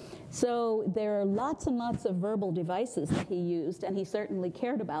world. So there are lots and lots of verbal devices that he used, and he certainly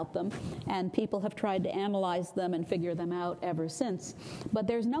cared about them, and people have tried to analyze them and figure them out ever since. But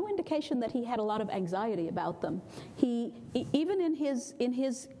there's no indication that he had a lot of anxiety about them. Even in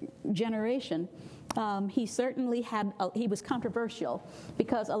his generation, he certainly he was controversial,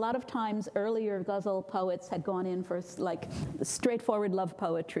 because a lot of times earlier Ghazal poets had gone in for like straightforward love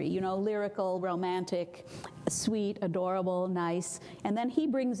poetry, lyrical, romantic, sweet, adorable, nice. And then he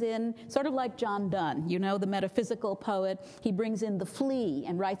brings in, sort of like John Donne, the metaphysical poet, he brings in the flea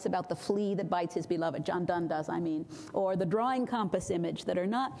and writes about the flea that bites his beloved. John Donne does, or the drawing compass image, that are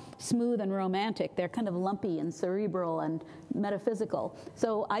not smooth and romantic. They're kind of lumpy and cerebral and metaphysical.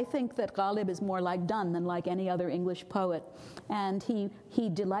 So I think that Ghalib is more like Donne than like any other English poet. And he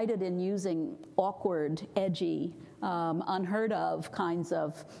delighted in using awkward, edgy, unheard of kinds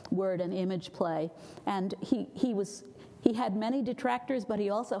of word and image play. And he had many detractors, but he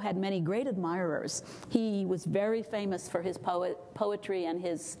also had many great admirers. He was very famous for his poetry and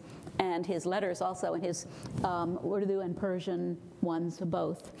his letters also, and his Urdu and Persian ones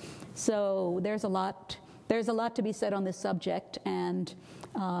both. So there's a lot to be said on this subject, and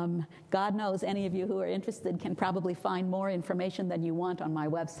God knows any of you who are interested can probably find more information than you want on my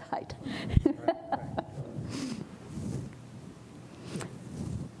website.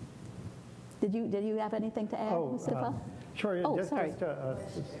 Did you have anything to add, Mustafa? Sure. Sorry.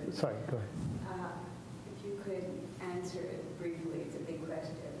 Sorry, go ahead. If you could answer it briefly, it's a big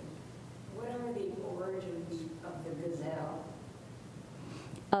question. What are the origins of the Ghazal?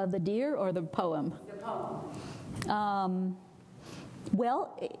 The deer or the poem? The poem.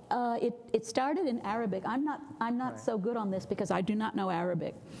 Well, it started in Arabic. I'm not so good on this because I do not know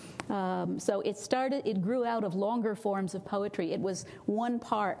Arabic. So it grew out of longer forms of poetry. It was one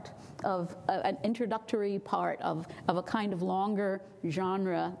part of an introductory part of a kind of longer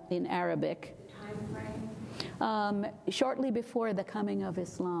genre in Arabic. Time frame? Shortly before the coming of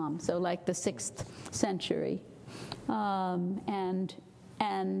Islam, so like the 6th century.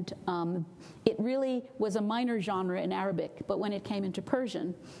 It really was a minor genre in Arabic, but when it came into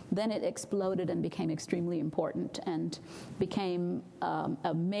Persian, then it exploded and became extremely important and became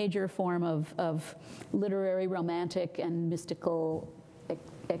a major form of literary, romantic, and mystical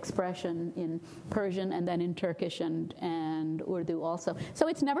expression in Persian and then in Turkish and Urdu also. So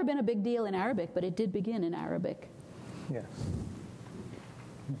it's never been a big deal in Arabic, but it did begin in Arabic. Yes.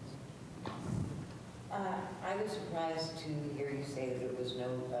 I was surprised to hear you say that there was no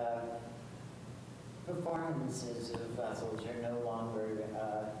performances of Ghazals are no longer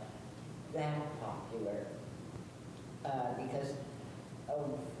that popular because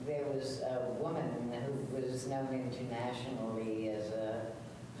there was a woman who was known internationally as a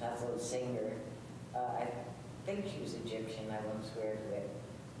Ghazal singer. I think she was Egyptian, I won't swear to it,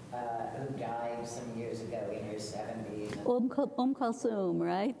 who died some years ago in her 70s. Kulthum,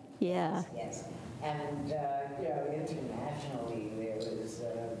 right? Yeah. Yes. And, internationally, there was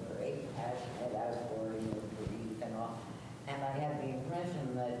a great passionate outpouring of belief and all. And I had the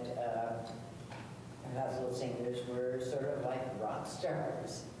impression that Ghazal singers were sort of like rock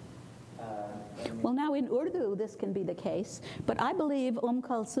stars. Well, now in Urdu, this can be the case, but I believe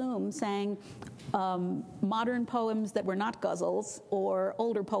Kulthum sang modern poems that were not ghazals or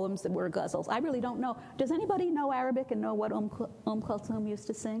older poems that were ghazals. I really don't know. Does anybody know Arabic and know what Kulthum used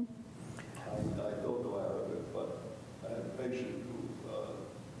to sing? I don't know Arabic, but I had a patient who was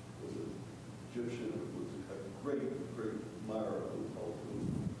an Egyptian, who was a great admirer of Kulthum,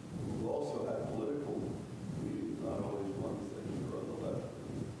 who also had political meanings, not always one thing or on the left.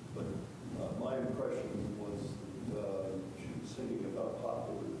 But my impression was that she was singing about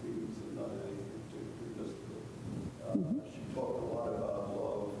popular themes and not anything particularly mystical. She talked a lot about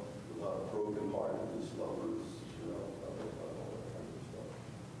love, a lot of broken-heartedness, lovers, all that kind of stuff.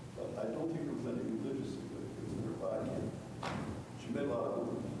 But I don't think there was any religious significance in her writing. She made a lot of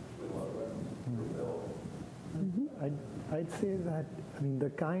movies, she made a lot of records. I'd say that, the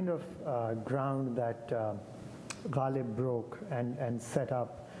kind of ground that Ghalib broke and set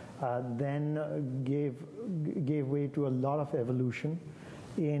up then gave way to a lot of evolution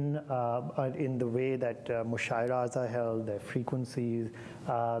in the way that mushairas are held, their frequencies,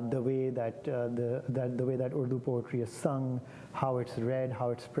 the way that the way that Urdu poetry is sung, how it's read, how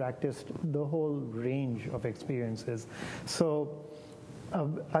it's practiced, the whole range of experiences. So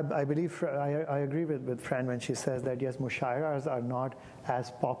I believe I agree with Fran when she says that yes, mushairas are not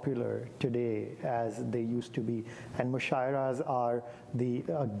as popular today as they used to be, and mushairas are the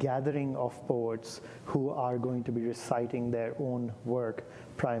gathering of poets who are going to be reciting their own work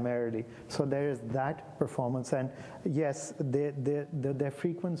primarily. So there is that performance, and yes, their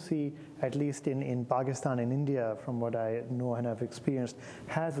frequency, at least in Pakistan and India, from what I know and have experienced,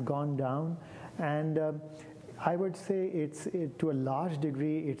 has gone down, and I would say to a large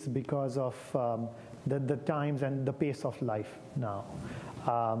degree it's because of the times and the pace of life now,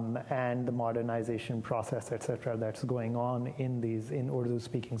 and the modernization process, etc., that's going on in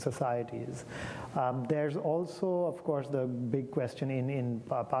Urdu-speaking societies. There's also, of course, the big question in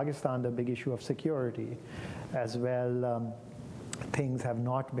Pakistan, the big issue of security as well. Things have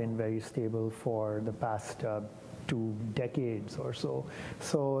not been very stable for the past 2 decades or so.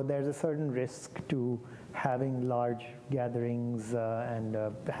 So there's a certain risk to having large gatherings and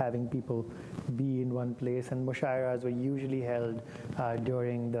having people be in one place, and mushairas were usually held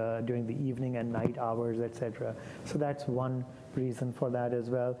during the evening and night hours, etc. So that's one reason for that as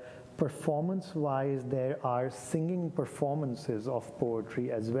well. Performance-wise, there are singing performances of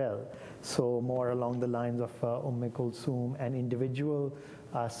poetry as well. So more along the lines of Kulthum, and individual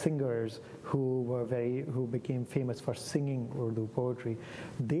singers who became famous for singing Urdu poetry.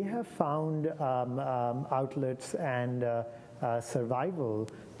 They have found outlets and survival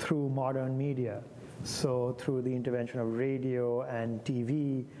through modern media. So through the intervention of radio and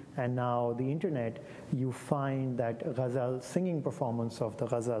TV and now the internet, you find that Ghazal, singing performance of the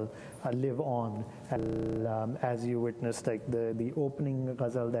Ghazal live on. As you witnessed, like the opening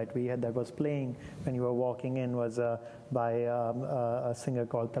Ghazal that we had, that was playing when you were walking in, was by a singer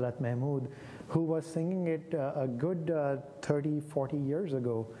called Talat Mahmood, who was singing it a good 30, 40 years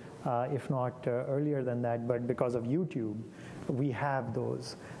ago, if not earlier than that, but because of YouTube, we have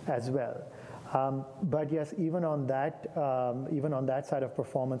those as well. But yes, even on that side of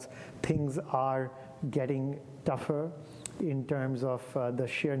performance, things are getting tougher in terms of the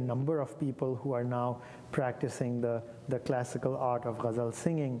sheer number of people who are now practicing the classical art of Ghazal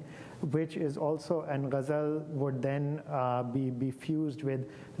singing, which is also, and Ghazal would then be fused with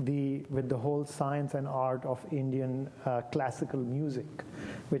the whole science and art of Indian classical music,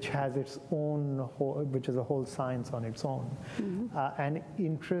 which has its own which is a whole science on its own. And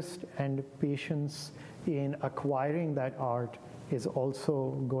interest and patience in acquiring that art is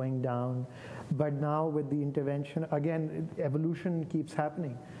also going down. But now with the intervention, again, evolution keeps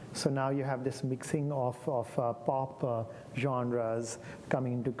happening. So now you have this mixing of pop genres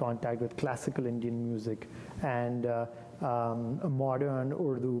coming into contact with classical Indian music, and modern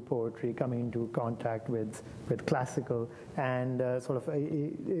Urdu poetry coming into contact with classical, and sort of a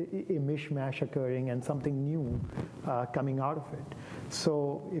mishmash occurring and something new coming out of it.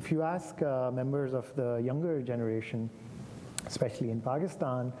 So if you ask members of the younger generation, especially in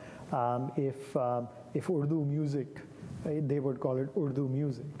Pakistan, if Urdu music, they would call it Urdu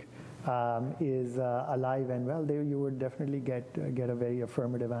music, is alive and well, you would definitely get a very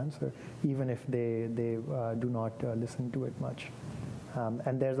affirmative answer, even if they do not listen to it much.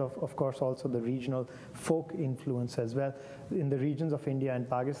 And there's of course also the regional folk influence as well. In the regions of India and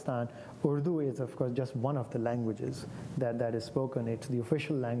Pakistan, Urdu is of course just one of the languages that is spoken. It's the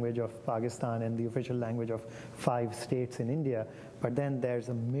official language of Pakistan and the official language of 5 states in India. But then there's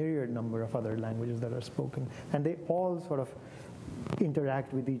a myriad number of other languages that are spoken, and they all sort of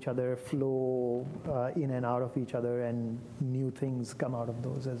interact with each other, flow in and out of each other, and new things come out of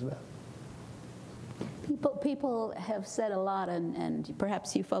those as well. People have said a lot, and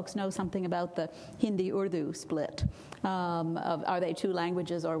perhaps you folks know something about the Hindi-Urdu split. Are they 2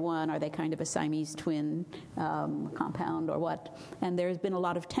 languages or one? Are they kind of a Siamese twin compound or what? And there's been a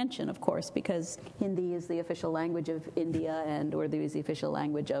lot of tension, of course, because Hindi is the official language of India and Urdu is the official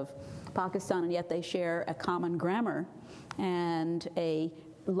language of Pakistan, and yet they share a common grammar and a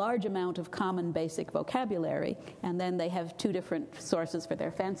large amount of common basic vocabulary, and then they have 2 different sources for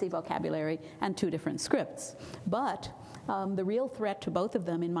their fancy vocabulary and 2 different scripts. But the real threat to both of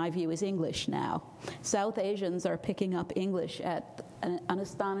them, in my view, is English now. South Asians are picking up English at an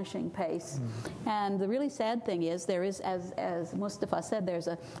astonishing pace. And the really sad thing is there is, as Mustafa said, there's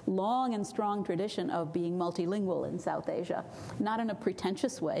a long and strong tradition of being multilingual in South Asia. Not in a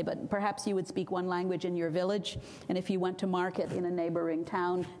pretentious way, but perhaps you would speak one language in your village, and if you went to market in a neighboring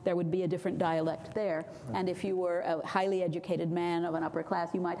town, there would be a different dialect there. And if you were a highly educated man of an upper class,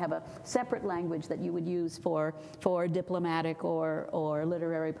 you might have a separate language that you would use for diplomatic or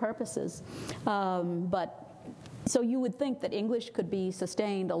literary purposes. So you would think that English could be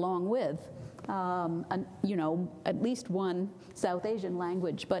sustained along with, at least one South Asian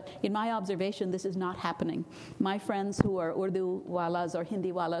language. But in my observation, this is not happening. My friends who are Urdu walas or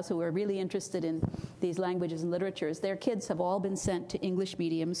Hindi walas who are really interested in these languages and literatures, their kids have all been sent to English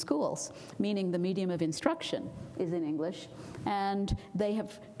medium schools, meaning the medium of instruction is in English. And they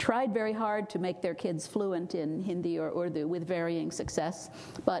have tried very hard to make their kids fluent in Hindi or Urdu with varying success.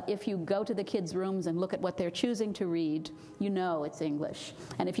 But if you go to the kids' rooms and look at what they're choosing to read, you know it's English.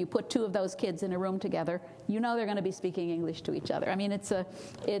 And if you put 2 of those kids in a room together, you know they're going to be speaking English to each other. I mean, it's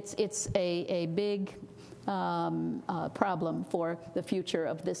a big problem for the future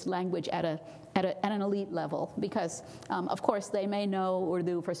of this language at an elite level, because of course they may know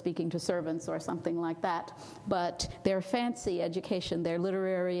Urdu for speaking to servants or something like that, but their fancy education, their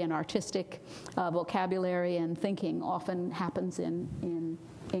literary and artistic vocabulary and thinking often happens in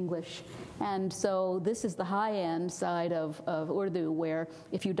English. And so this is the high-end side of Urdu, where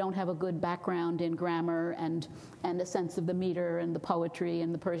if you don't have a good background in grammar and a sense of the meter and the poetry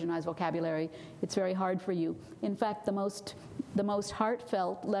and the Persianized vocabulary, it's very hard for you. In fact, the most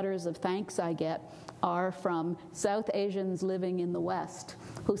heartfelt letters of thanks I get are from South Asians living in the West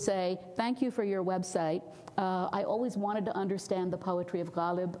who say, "Thank you for your website. I always wanted to understand the poetry of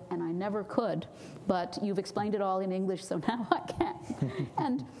Ghalib, and I never could, but you've explained it all in English, so now I can."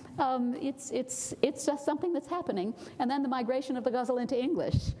 And it's just something that's happening. And then the migration of the Ghazal into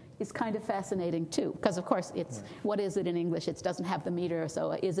English is kind of fascinating too, because of course it's what is it in English? It doesn't have the meter,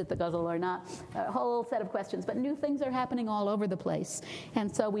 so is it the Ghazal or not? A whole set of questions, but new things are happening all over the place, and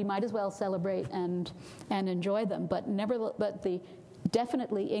so we might as well celebrate and enjoy them. But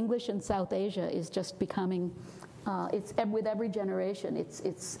definitely English in South Asia is just becoming, with every generation,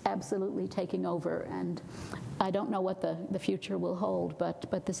 it's absolutely taking over. And I don't know what the future will hold,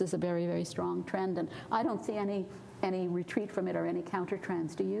 but this is a very, very strong trend, and I don't see any retreat from it or any counter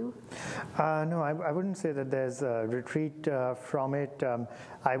trends. Do you? No, I wouldn't say that there's a retreat from it.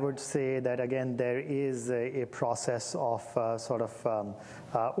 I would say that, again, there is a process of sort of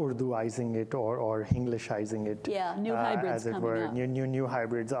Urduizing it or Englishizing it. Yeah, new hybrids as it coming were. out. New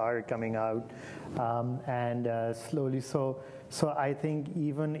hybrids are coming out, and slowly. So I think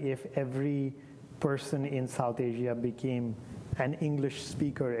even if every person in South Asia became an English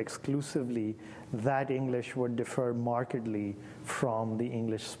speaker exclusively, that English would differ markedly from the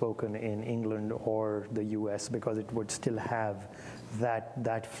English spoken in England or the US, because it would still have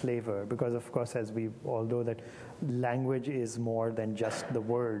that flavor. Because of course, as we all know, that language is more than just the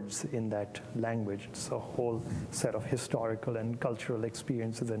words in that language. It's a whole set of historical and cultural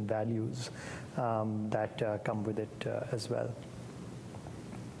experiences and values that come with it as well.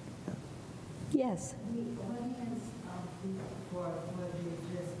 Yes. The audience for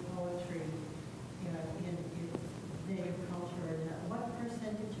this poetry, in native culture, what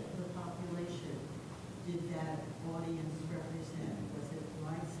percentage of the population did that audience represent? Was it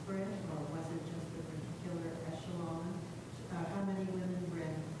widespread, or was it just a particular echelon? How many women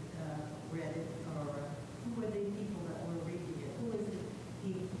read it, or who were the people that were reading it? Who is it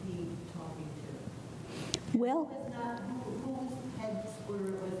he talking to? Well, Whose heads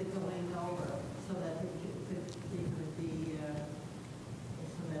was it going over so that it could be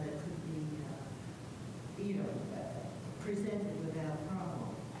presented without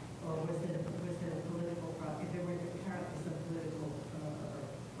problem, or was it a political problem? If there were apparently some political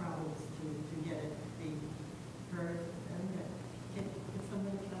problems to get it to be heard, could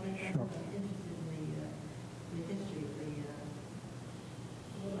someone comment on that? Sure. I'm interested in the history of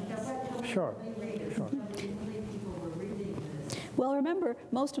the. Sure. Sure. People were reading this. well, remember,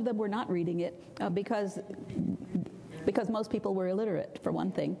 most of them were not reading it because most people were illiterate, for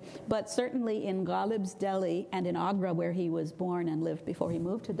one thing. But certainly in Ghalib's Delhi and in Agra, where he was born and lived before he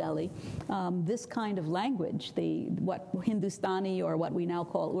moved to Delhi, this kind of language, what Hindustani, or what we now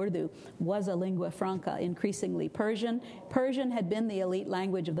call Urdu, was a lingua franca, increasingly Persian. Persian had been the elite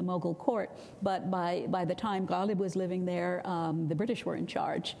language of the Mughal court, but by the time Ghalib was living there, the British were in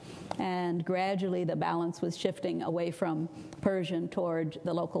charge. And gradually the balance was shifting away from Persian toward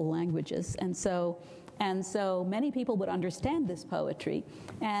the local languages. And so many people would understand this poetry.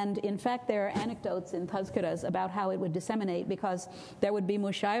 And in fact, there are anecdotes in Tazkiras about how it would disseminate, because there would be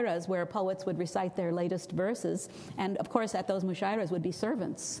mushairas where poets would recite their latest verses. And of course, at those mushairas would be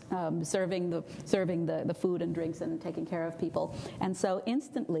servants serving the food and drinks and taking care of people. And so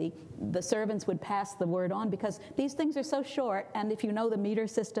instantly, the servants would pass the word on, because these things are so short. And if you know the meter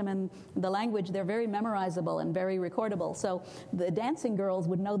system and the language, they're very memorizable and very recordable. So the dancing girls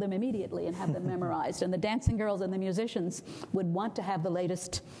would know them immediately and have them memorized. And the dancing girls and the musicians would want to have the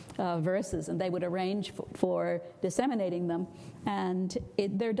latest verses, and they would arrange for disseminating them. And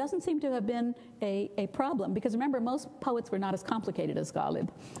there doesn't seem to have been a problem, because remember, most poets were not as complicated as Ghalib.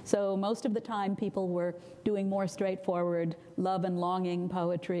 So most of the time people were doing more straightforward love and longing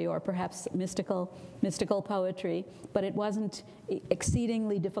poetry, or perhaps mystical poetry, but it wasn't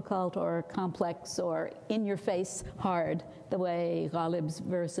exceedingly difficult or complex or in-your-face hard the way Ghalib's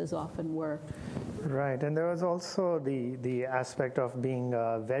verses often were. Right, and there was also the aspect of being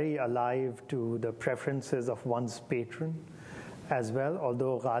very alive to the preferences of one's patron as well,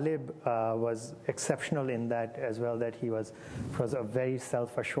 although Ghalib was exceptional in that as well, that he was a very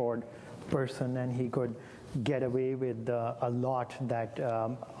self-assured person, and he could get away with a lot that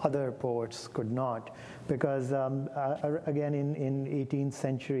other poets could not. Because again, in 18th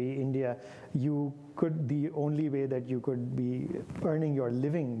century India, the only way that you could be earning your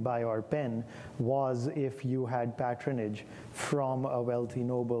living by your pen was if you had patronage from a wealthy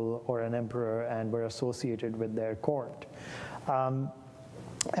noble or an emperor and were associated with their court.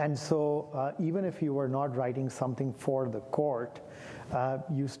 And so even if you were not writing something for the court,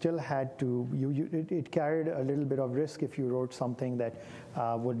 you still had to, it carried a little bit of risk if you wrote something that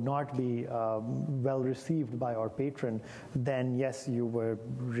would not be well received by our patron. Then yes, you were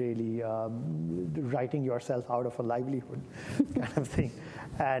really writing yourself out of a livelihood kind of thing.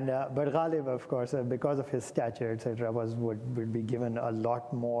 And but Ghalib, of course, because of his stature, etc., would be given a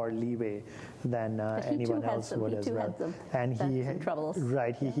lot more leeway than anyone else would as well. And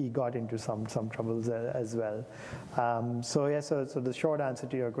he got into some troubles as well. So yes, so the short answer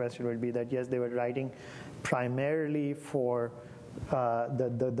to your question would be that yes, they were writing primarily for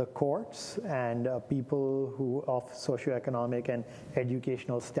the courts and people who of socioeconomic and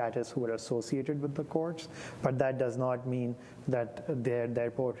educational status who were associated with the courts, but that does not mean that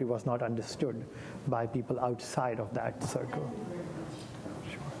their poetry was not understood by people outside of that circle.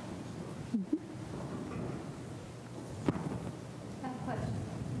 Sure. I have a question.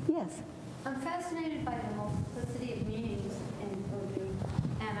 Yes. I'm fascinated by the multiplicity of meanings in Urdu,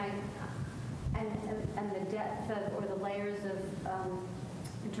 and the depth of, or the layers of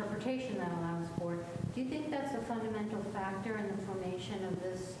interpretation that allows for. Do you think that's a fundamental factor in the formation of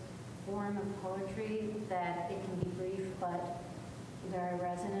this form of poetry, that it can be brief but very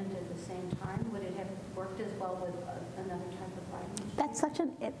resonant at the same time? Would it have worked as well with another type of language? That's such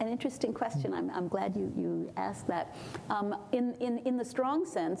an interesting question. I'm glad you asked that. In the strong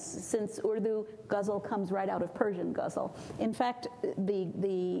sense, since Urdu Ghazal comes right out of Persian Ghazal. In fact,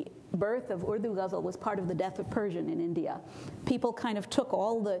 the birth of Urdu Ghazal was part of the death of Persian in India. People kind of took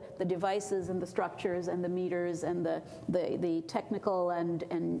all the devices and the structures and the meters and the technical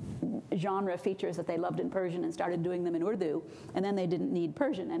and genre features that they loved in Persian and started doing them in Urdu, and then they didn't need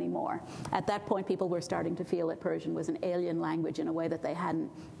Persian anymore. At that point, people were starting to feel that Persian was an alien language in a way that they hadn't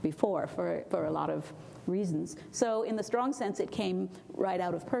before for a lot of reasons. So in the strong sense, it came right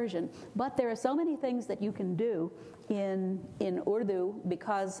out of Persian. But there are so many things that you can do in Urdu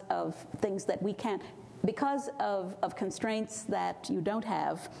because of things that we can't, because of constraints that you don't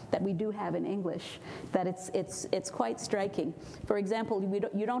have, that we do have in English, that it's quite striking. For example,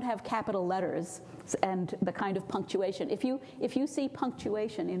 you don't have capital letters and the kind of punctuation. If you see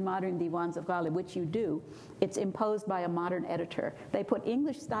punctuation in modern divans of Ghalib, which you do, it's imposed by a modern editor. They put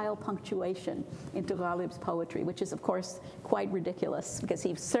English-style punctuation into Ghalib's poetry, which is, of course, quite ridiculous, because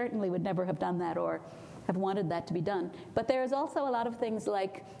he certainly would never have done that or have wanted that to be done. But there's also a lot of things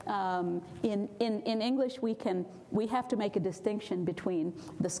like in English we have to make a distinction between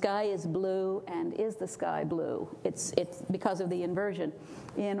the sky is blue and is the sky blue. It's because of the inversion.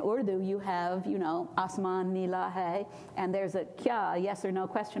 In Urdu you have, asman nila hai, and there's a kya, a yes or no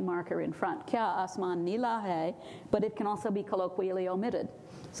question marker in front. Kya asman nila hai, but it can also be colloquially omitted.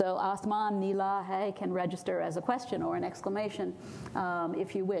 So asman nila hai can register as a question or an exclamation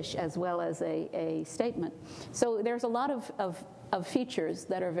if you wish, as well as a statement. So there's a lot of features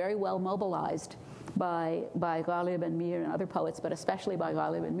that are very well mobilized by Ghalib and Mir and other poets, but especially by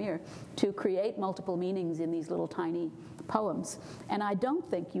Ghalib and Mir, to create multiple meanings in these little tiny poems. And I don't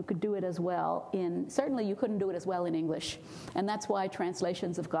think you could do it as well certainly you couldn't do it as well in English. And that's why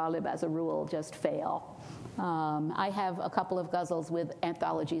translations of Ghalib as a rule just fail. I have a couple of ghazals with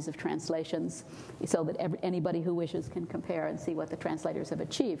anthologies of translations so that anybody who wishes can compare and see what the translators have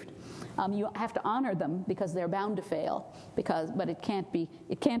achieved. You have to honor them because they're bound to fail, but it can't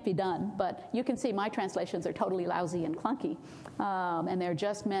be done. But you can see my translations are totally lousy and clunky, and they're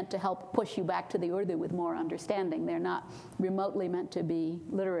just meant to help push you back to the Urdu with more understanding. They're not remotely meant to be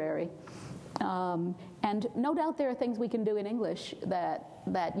literary. And no doubt there are things we can do in English that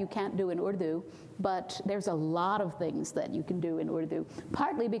you can't do in Urdu, but there's a lot of things that you can do in Urdu,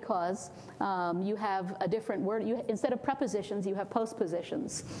 partly because you have a different word. Instead of prepositions, you have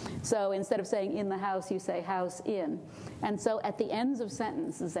postpositions. So instead of saying in the house, you say house in. And so at the ends of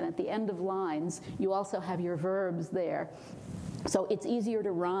sentences and at the end of lines, you also have your verbs there. So it's easier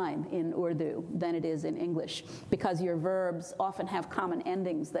to rhyme in Urdu than it is in English, because your verbs often have common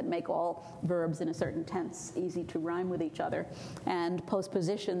endings that make all verbs in a certain tense easy to rhyme with each other. And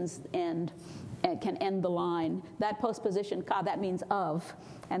postpositions can end the line. That postposition, ka, that means of.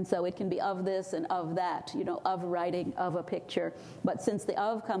 And so it can be of this and of that, of writing, of a picture. But since the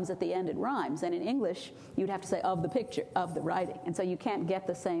of comes at the end, it rhymes. And in English, you'd have to say of the picture, of the writing. And so you can't get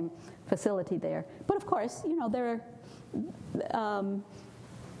the same facility there. But of course, there are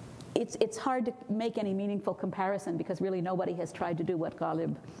it's hard to make any meaningful comparison because really nobody has tried to do what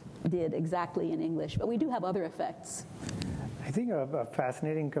Ghalib did exactly in English. But we do have other effects. I think a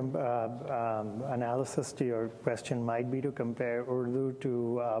fascinating analysis to your question might be to compare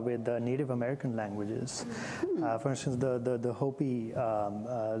Urdu with the Native American languages. For instance, the Hopi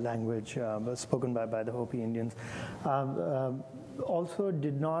language spoken by the Hopi Indians also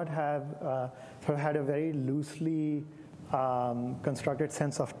did not have, had a very loosely constructed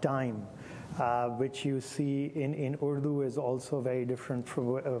sense of time, which you see in Urdu is also very different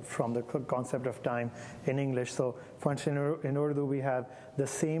from the concept of time in English. So, for instance, in Urdu we have the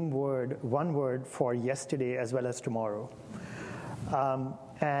same word, one word for yesterday as well as tomorrow.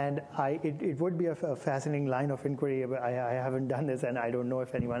 And it would be a fascinating line of inquiry. I haven't done this, and I don't know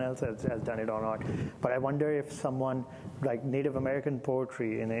if anyone else has done it or not. But I wonder if someone like Native American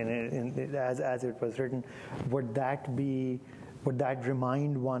poetry, as it was written, would that be would that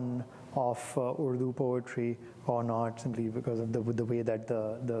remind one of Urdu poetry or not, simply because of the way that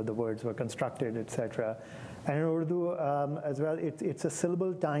the words were constructed, etc. And in Urdu as well, it's a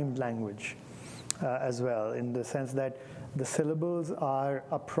syllable-timed language as well, in the sense that the syllables are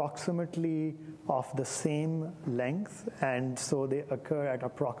approximately of the same length, and so they occur at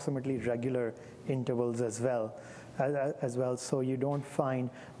approximately regular intervals as well. So you don't find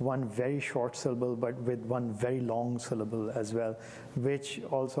one very short syllable, but with one very long syllable as well, which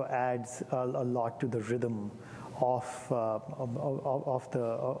also adds a lot to the rhythm of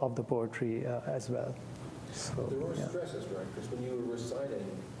the poetry as well. So, there were stresses, right? Because when you were reciting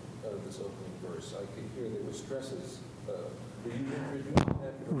this opening verse, I could hear there were stresses. Were you introducing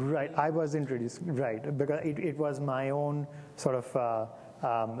that? Right, I was introduced, right, because it was my own sort of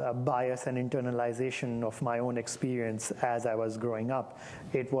bias and internalization of my own experience as I was growing up.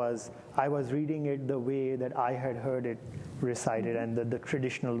 I was reading it the way that I had heard it recited, and the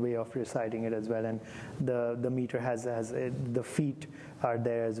traditional way of reciting it as well, and the meter has the feet are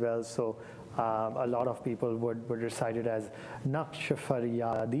there as well, so a lot of people would recite it as Naqsh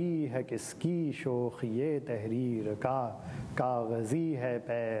faryadi hai kiski shokhiye tahreer ka kaghazi hai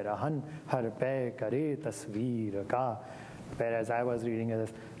pairahan har pe kare tasveer ka. Whereas I was reading it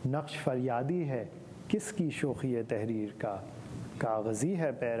as Naqsh faryadi hai kiski shokhiye tahreer ka kaghazi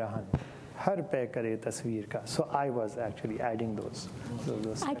hai pairahan har pe kare tasveer ka. So I was actually adding those.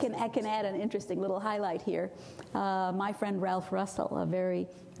 I can add an interesting little highlight here. My friend Ralph Russell, a very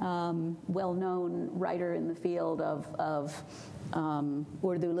well-known writer in the field of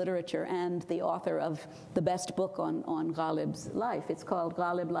Urdu literature and the author of the best book on Ghalib's life. It's called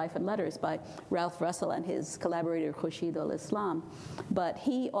Ghalib, Life and Letters by Ralph Russell and his collaborator Khurshid al-Islam. But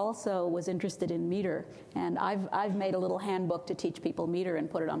he also was interested in meter, and I've made a little handbook to teach people meter and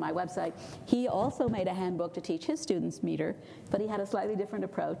put it on my website. He also made a handbook to teach his students meter, but he had a slightly different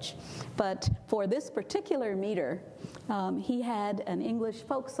approach. But for this particular meter, he had an English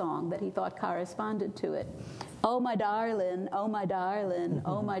folk song that he thought corresponded to it. Oh my darling, oh my darling,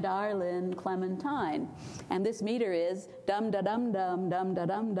 oh my darling Clementine. And this meter is dum da dum dum dum da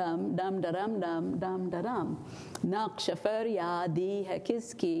dum dum dum da dum dum dum da dum. Naqsh faryadi hai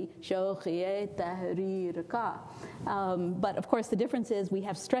kiski shokhiye tahreer ka. But of course the difference is we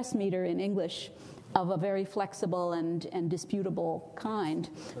have stress meter in English of a very flexible and disputable kind,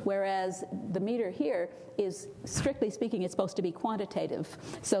 whereas the meter here is, strictly speaking, it's supposed to be quantitative,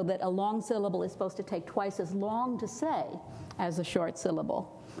 so that a long syllable is supposed to take twice as long to say as a short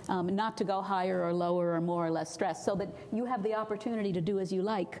syllable, not to go higher or lower or more or less stress, so that you have the opportunity to do as you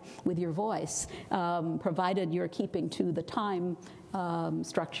like with your voice, provided you're keeping to the time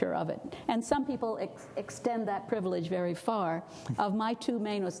structure of it. And some people extend that privilege very far. Of my two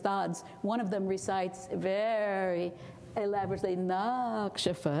main ustads, one of them recites very elaborately,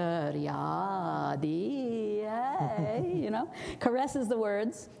 Naqsh faryadi, caresses the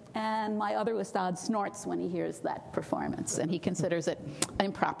words, and my other ustad snorts when he hears that performance, and he considers it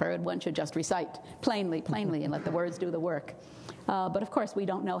improper, and one should just recite plainly, and let the words do the work. But of course, we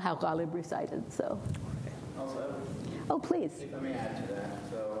don't know how Ghalib recited, so. Also, oh, please. Let me add to that.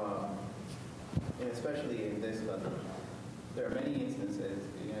 So, especially in this Ghazal, there are many instances,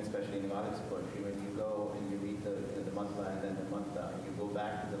 especially in Ghalib's poetry, when you go and you read the matla and then the matla, you go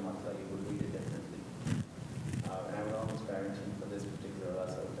back to the matla, you would read it differently. And I would always parent him for this particular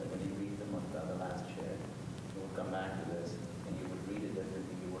Ghazal, that when you read the matla, the last share, you would come back to this and you would read it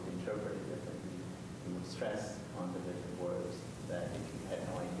differently, you would interpret it differently, you would stress on the different words that if you had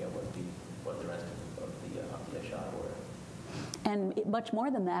no idea what the rest of the ashar were. And much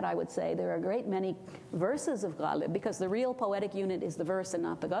more than that, I would say, there are a great many verses of Ghalib, because the real poetic unit is the verse and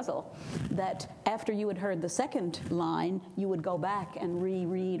not the ghazal, that after you had heard the second line, you would go back and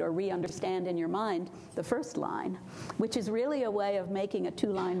reread or re-understand in your mind the first line, which is really a way of making a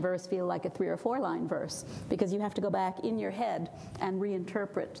two-line verse feel like a three- or four-line verse, because you have to go back in your head and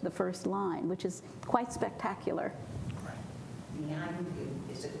reinterpret the first line, which is quite spectacular. Behind you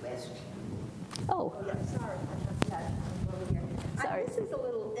is a question. Oh. Yeah, sorry. Sorry. This is a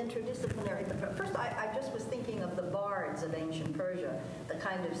little interdisciplinary, but first I just was thinking of the bards of ancient Persia, the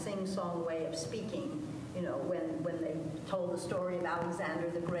kind of sing-song way of speaking, when they told the story of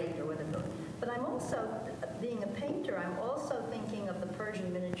Alexander the Great or whatever. But I'm also, being a painter, I'm also thinking of the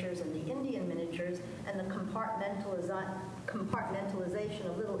Persian miniatures and the Indian miniatures and the compartmentalization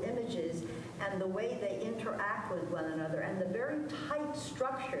of little images and the way they interact with one another and the very tight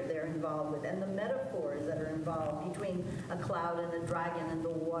structure they're involved with and the metaphors that are involved between a cloud and a dragon and the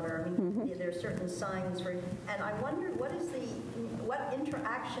water. I mean, there are certain signs for, and I wondered what what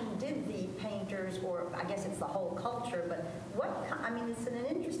interaction did the painters, or I guess it's the whole culture, but I mean, it's an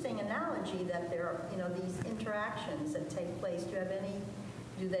interesting analogy that there are, you know, these interactions that take place.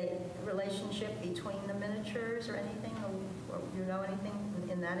 Do they relationship between the miniatures or anything, or do you know anything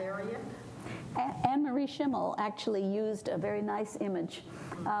in that area? Anne-Marie Schimmel actually used a very nice image.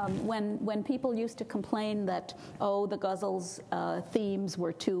 When people used to complain that, oh, the Ghazal's themes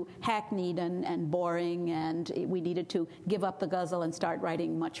were too hackneyed and boring, and we needed to give up the Ghazal and start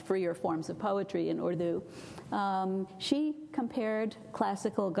writing much freer forms of poetry in Urdu, she compared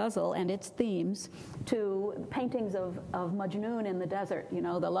classical Ghazal and its themes to paintings of Majnun in the desert. You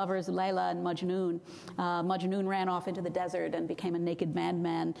know, the lovers Layla and Majnun. Majnun ran off into the desert and became a naked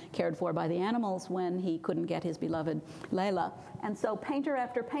madman cared for by the animals when he couldn't get his beloved Layla. And so painter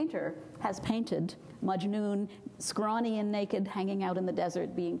after painter has painted Majnun scrawny and naked, hanging out in the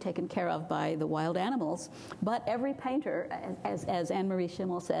desert, being taken care of by the wild animals. But every painter, as Anne-Marie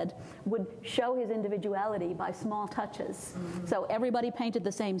Schimmel said, would show his individuality by small touches. Mm-hmm. So everybody painted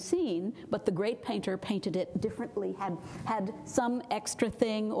the same scene, but the great painter painted it differently, had some extra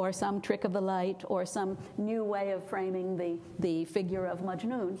thing or some trick of the light or some new way of framing the figure of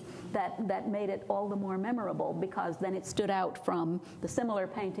Majnun that made it all the more memorable, because then it stood out from the similar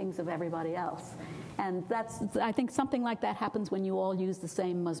paintings of everybody else. And I think something like that happens when you all use the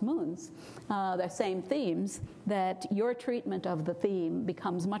same mazmuns, the same themes, that your treatment of the theme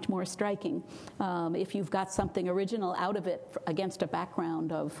becomes much more striking if you've got something original out of it against a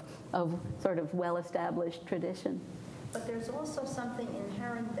background of sort of well-established tradition. But there's also something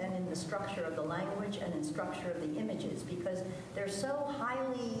inherent then in the structure of the language and in structure of the images, because they're so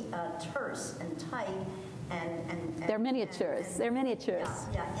highly terse and tight. And they're miniatures. They're miniatures.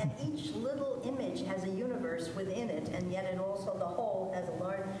 Yeah, and each little image has a universe within it, and yet it also, the whole, has a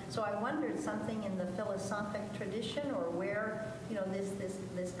large. So I wondered something in the philosophic tradition, or where, you know,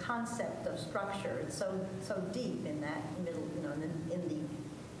 this concept of structure. It's so deep in that middle, you know, in the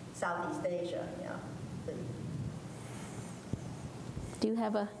Southeast Asia. Yeah. Do you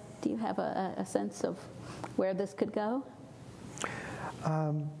have a sense of where this could go?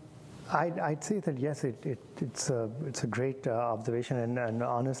 I'd say that yes, it's a great observation, and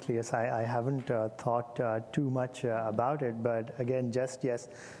honestly, yes, I haven't thought too much about it. But again, just yes,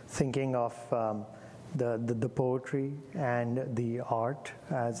 thinking of the poetry and the art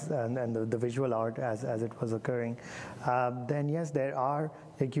and the visual art as it was occurring, then yes, there are,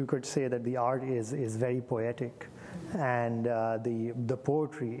 like you could say that the art is very poetic, and the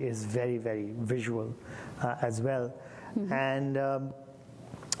poetry is very, very visual as well, mm-hmm. And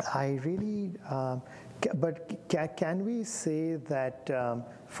I really, but can we say that,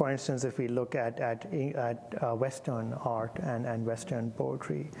 for instance, if we look at Western art and Western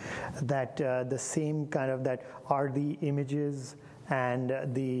poetry, that the same kind of, that are the images and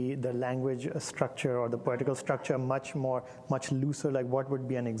the language structure or the poetical structure much looser? Like, what would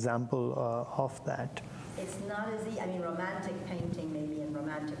be an example of that? It's not as easy. I mean, romantic painting, maybe in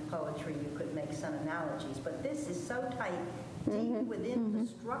romantic poetry, you could make some analogies, but this is so tight. Deep mm-hmm. within mm-hmm. the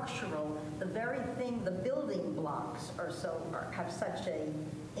structural, the very thing, the building blocks have such a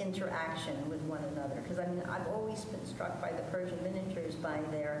interaction with one another. Because I mean, I've always been struck by the Persian miniatures, by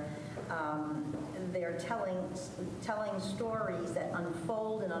their telling stories that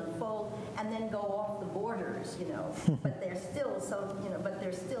unfold and then go off the borders, you know. But they're still so,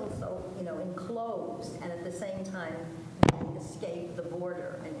 you know, enclosed, and at the same time escape the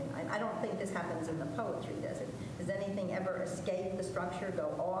border. I mean, I don't think this happens in the poetry, does it? Does anything ever escape the structure, go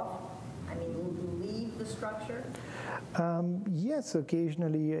off? I mean, leave the structure? Yes,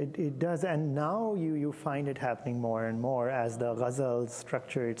 occasionally it does. And now you find it happening more and more as the Ghazal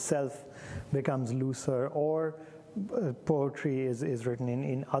structure itself becomes looser, or poetry is written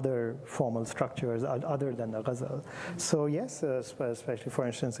in other formal structures other than the Ghazal. So yes, especially for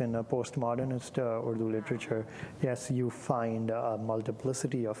instance in postmodernist Urdu literature, yes, you find a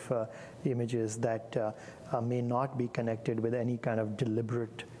multiplicity of images that may not be connected with any kind of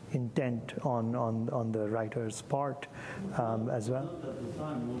deliberate intent on the writer's part as well. At the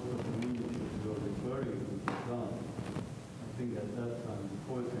time, most of the images you were referring to Islam, I think at that time the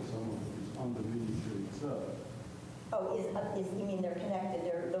poetry, some of it is on the miniature itself. Oh, you mean they're connected?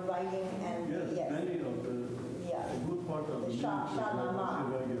 They're the writing and yes, many of the a good part of the miniatures are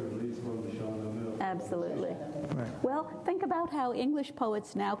actually released from the Shahnameh. Absolutely. Right. Well, think about how English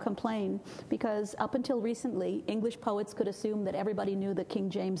poets now complain, because up until recently, English poets could assume that everybody knew the King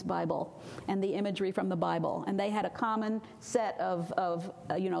James Bible and the imagery from the Bible, and they had a common set of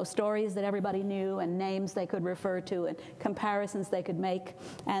stories that everybody knew and names they could refer to and comparisons they could make,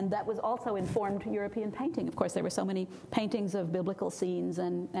 and that was also informed European painting. Of course, there were so many paintings of biblical scenes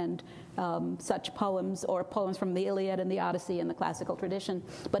and such poems, or poems from the Iliad and the Odyssey and the classical tradition.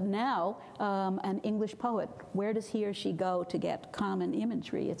 But now, an English poet, where does he or she go to get common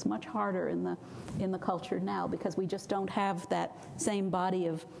imagery? It's much harder in the culture now, because we just don't have that same body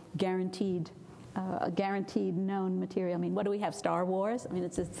of guaranteed known material. I mean, what do we have? Star Wars. I mean,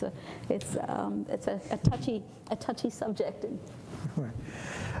 it's a touchy subject.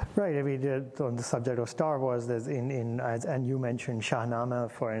 Right. I mean, on the subject of Star Wars, there's and you mentioned Shahnameh,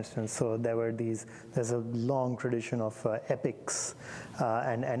 for instance. So there's a long tradition of epics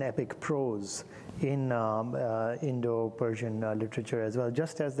and epic prose in Indo-Persian literature as well,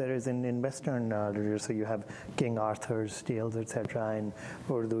 just as there is in Western literature. So you have King Arthur's tales, etc. In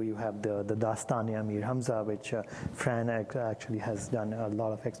Urdu, you have the Dastani-Amir Hamza, which Fran actually has done a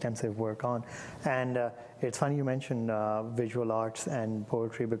lot of extensive work on. And it's funny you mentioned visual arts and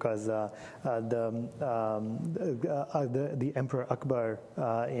poetry, because the Emperor Akbar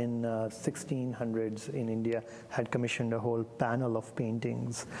in 1600s in India had commissioned a whole panel of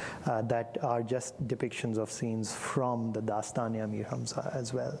paintings that are just depictions of scenes from the Dastani-Amir Hamza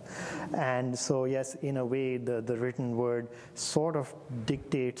as well. And so yes, in a way, the written word sort of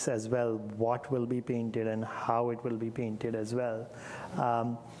dictates as well what will be painted and how it will be painted as well.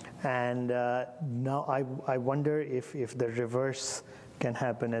 And now I wonder if the reverse can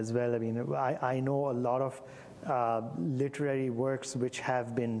happen as well. I mean, I know a lot of literary works which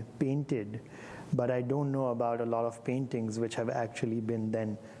have been painted, but I don't know about a lot of paintings which have actually been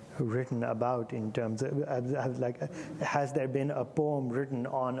then written about, in terms of like, has there been a poem written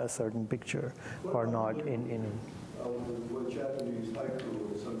on a certain picture or not in What Japanese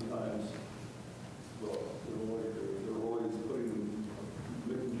haiku is sometimes, well, they're always making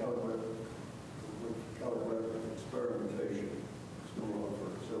calligraphic experimentation. It's going on for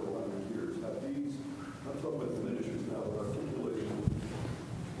several hundred years. Have these, I'm talking about the miniatures now, but articulation,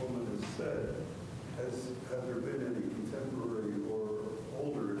 woman has said, have there been any contemporary or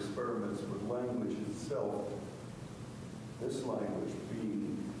older experiments with language itself, this language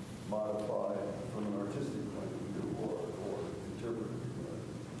being modified from an artistic point of view or interpreted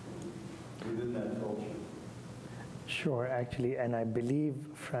within that culture? Sure, actually, and I believe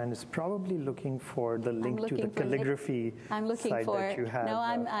Fran is probably looking for the link to the calligraphy site that you have. No,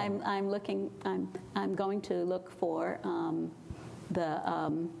 I'm going to look for the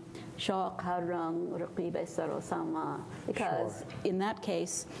Shawq Harrang Raqib Saro Sama, because in that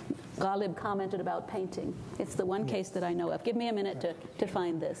case, Ghalib commented about painting. It's the one case that I know of. Give me a minute to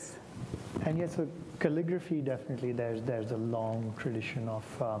find this. And yes, so calligraphy, definitely, there's a long tradition of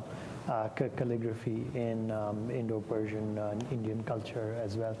calligraphy in Indo-Persian Indian culture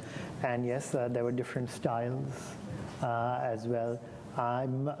as well. And yes, there were different styles as well.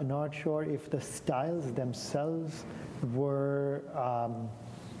 I'm not sure if the styles themselves were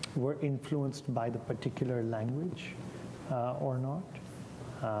influenced by the particular language or not.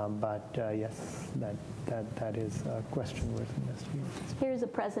 But yes, that is a question worth investigating. Here's a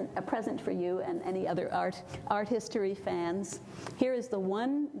present for you and any other art history fans. Here is the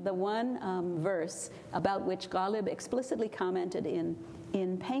one verse about which Ghalib explicitly commented in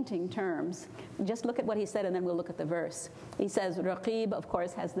painting terms. Just look at what he said, and then we'll look at the verse. He says, Raqib, of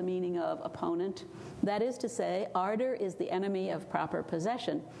course, has the meaning of opponent. That is to say, ardor is the enemy of proper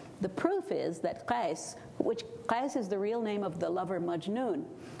possession. The proof is that Qais, which Qais is the real name of the lover Majnun.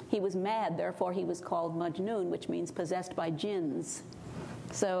 He was mad, therefore he was called Majnun, which means possessed by jinns.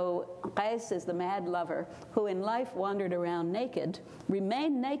 So Qais is the mad lover who in life wandered around naked,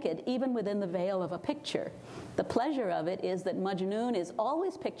 remained naked even within the veil of a picture. The pleasure of it is that Majnun is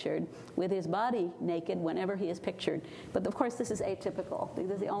always pictured with his body naked whenever he is pictured. But of course this is atypical. This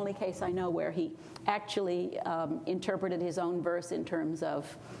is the only case I know where he actually interpreted his own verse in terms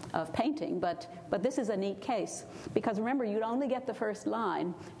of painting. But this is a neat case, because remember, you'd only get the first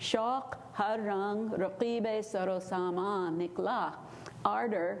line, Shawq harrang raqibe sarosama nikla.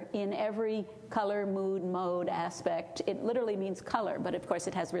 Ardor in every color, mood, mode, aspect. It literally means color, but of course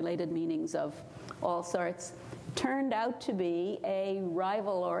it has related meanings of all sorts. Turned out to be a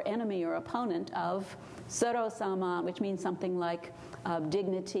rival or enemy or opponent of Sarosama, which means something like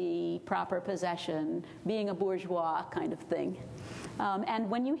dignity, proper possession, being a bourgeois kind of thing. And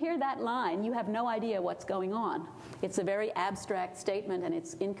when you hear that line, you have no idea what's going on. It's a very abstract statement, and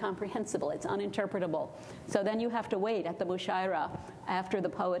it's incomprehensible. It's uninterpretable. So then you have to wait at the mushaira after the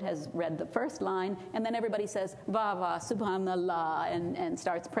poet has read the first line, and then everybody says, va va, subhanallah, and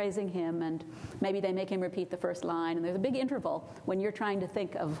starts praising him, and maybe they make him repeat the first line, and there's a big interval when you're trying to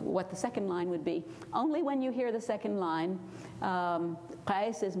think of what the second line would be. Only when you hear the second line,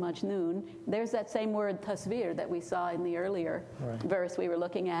 Qais is Majnoon, there's that same word tasvir that we saw in the earlier verse we were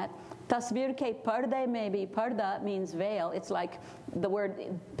looking at. Tasvir ke parde maybe, parda means veil. It's like the word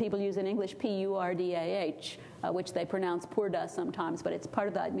people use in English, P-U-R-D-A-H, which they pronounce purda sometimes, but it's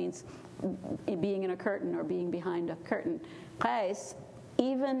parda. It means being in a curtain or being behind a curtain. Qais,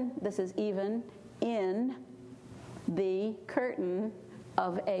 even, this is even, in the curtain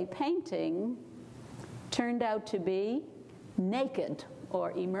of a painting turned out to be naked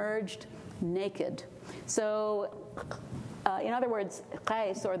or emerged naked. So, in other words,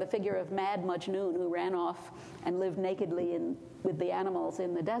 Qais, or the figure of mad Majnoon who ran off and lived nakedly with the animals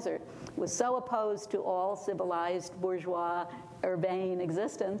in the desert, was so opposed to all civilized, bourgeois, urbane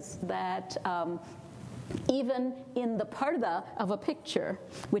existence that even in the parda of a picture,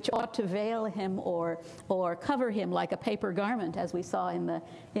 which ought to veil him or cover him like a paper garment, as we saw in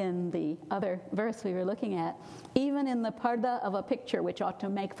the other verse we were looking at, even in the parda of a picture, which ought to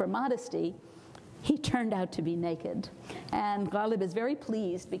make for modesty, he turned out to be naked. And Ghalib is very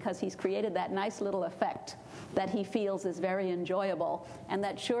pleased because he's created that nice little effect that he feels is very enjoyable, and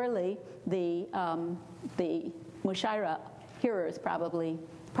that surely the mushaira hearers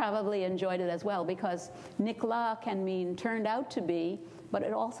probably enjoyed it as well, because nikla can mean turned out to be, but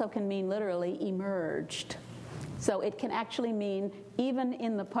it also can mean literally emerged. So it can actually mean, even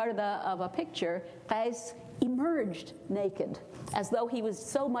in the parda of a picture, Qais emerged naked, as though he was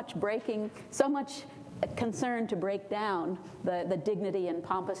so much concerned to break down the dignity and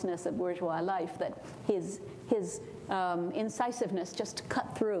pompousness of bourgeois life that his incisiveness just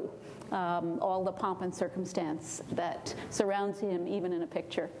cut through all the pomp and circumstance that surrounds him, even in a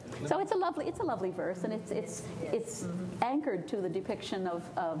picture. So it's a lovely verse, and it's anchored to the depiction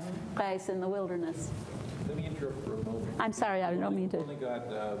of Qais in the wilderness. Let me interrupt for a moment. I'm sorry, I don't mean to. We've only got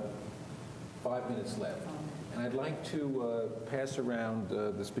 5 minutes left. And I'd like to pass around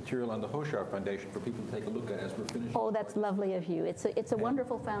this material on the Hoshar Foundation for people to take a look at as we're finishing. Oh, that's lovely of you. It's a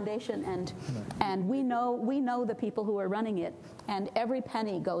wonderful foundation, and we know the people who are running it, and every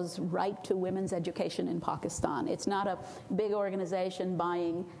penny goes right to women's education in Pakistan. It's not a big organization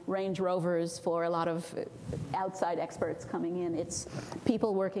buying Range Rovers for a lot of outside experts coming in. It's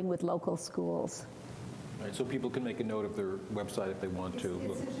people working with local schools. Right, so people can make a note of their website if they want to.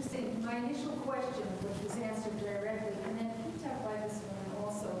 It's interesting. My initial question, which was answered directly, and then picked up by this one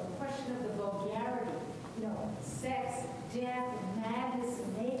also, the question of the vulgarity, sex, death, and madness,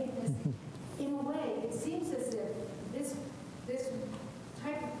 and nakedness. In a way, it seems as if this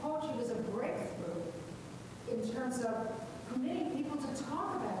type of poetry was a breakthrough in terms of permitting people to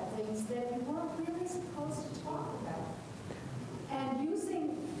talk about things that you weren't really supposed to talk about, and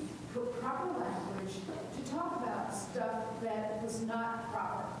using proper language to talk about stuff that was not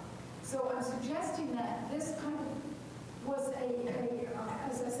proper. So I'm suggesting that this kind of was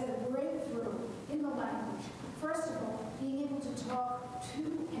as I said, a breakthrough in the language. First of all, being able to talk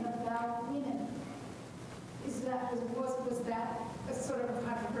to and about women. Was that a sort of a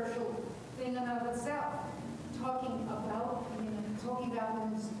controversial thing in and of itself? Talking about women, talking about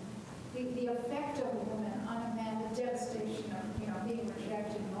women's the effect of a woman on a man, the devastation of being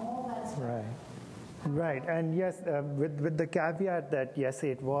rejected and all that stuff. Right, and yes, with the caveat that yes,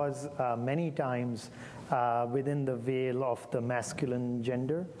 it was many times within the veil of the masculine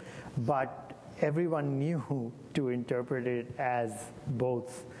gender, but everyone knew to interpret it as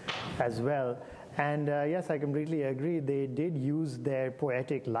both as well. And yes, I completely agree. They did use their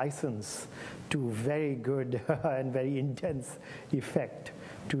poetic license to very good and very intense effect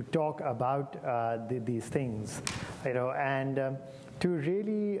to talk about these things, and to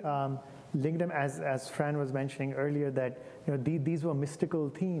really link them, as Fran was mentioning earlier, that these were mystical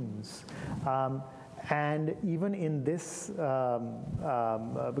themes, and even in this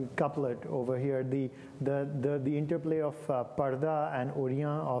couplet over here, the interplay of parda and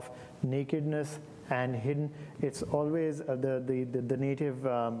orient, of nakedness and hidden, it's always the native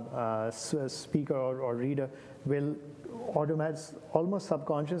speaker or reader will almost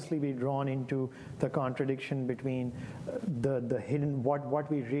subconsciously be drawn into the contradiction between the hidden, what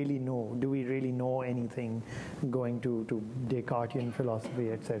we really know. Do we really know anything, going to Descartesian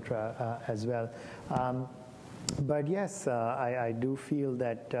philosophy, etc. As well. But yes, I do feel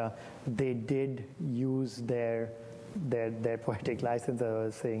that they did use their their poetic license, I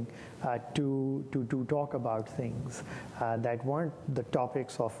was saying, to talk about things that weren't the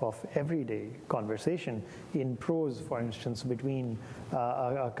topics of everyday conversation in prose, for instance, between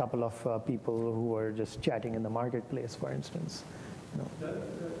a couple of people who were just chatting in the marketplace, for instance. I don't,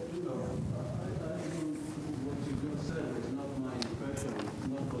 what you just said is not my impression,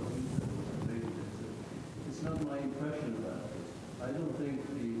 not what you said. It's not my impression about it. I don't think,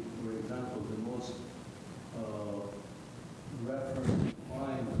 for example, the most reference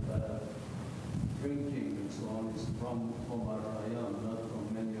point about drinking and so on is from Omar Khayyam, not from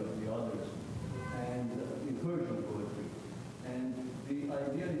many of the others, and in Persian poetry. And the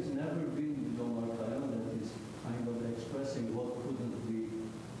idea has never been with Omar Khayyam that is kind of expressing what couldn't be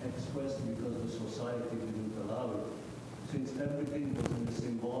expressed because the society didn't allow it. Since everything was in a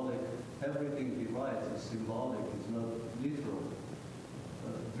symbolic, everything he writes is symbolic, it's not literal.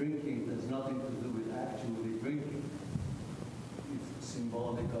 Drinking has nothing to do with actually drinking. It's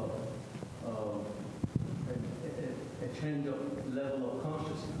symbolic of a change of level of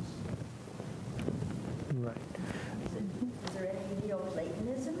consciousness. Right. Is there any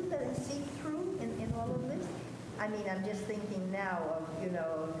Neoplatonism that is seen through in all of this? I mean, I'm just thinking now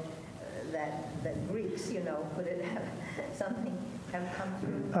of, that Greeks, could it have something have come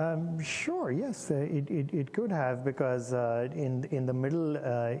through? Sure, yes, it could have, because in the Middle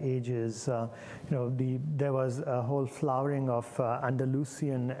Ages, there was a whole flowering of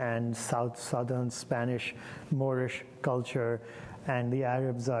Andalusian and southern Spanish Moorish culture. And the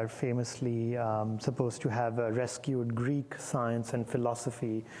Arabs are famously supposed to have rescued Greek science and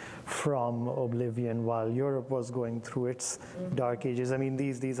philosophy from oblivion while Europe was going through its dark ages. I mean,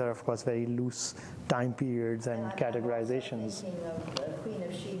 these are, of course, very loose time periods and categorizations. I'm thinking of the Queen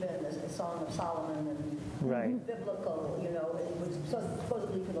of Sheba and the Song of Solomon and biblical, it was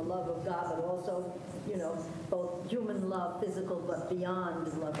supposedly for the love of God, but also, both human love, physical, but beyond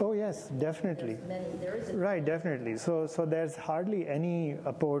love. Oh, yes, definitely. Right, definitely. So there's hardly any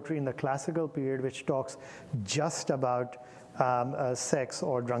poetry in the classical period which talks just about sex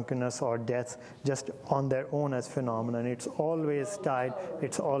or drunkenness or death just on their own as phenomenon. It's always tied,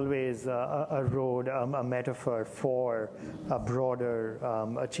 it's always a road, a metaphor for a broader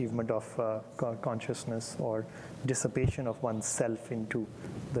achievement of consciousness or dissipation of oneself into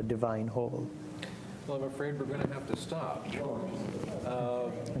the divine whole. Well, I'm afraid we're going to have to stop.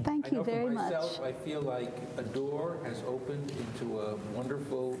 Thank you very much. For myself, I feel like a door has opened into a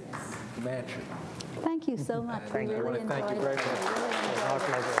wonderful mansion. Thank you so much. Thank you. We really enjoyed it. Thank you very much. Our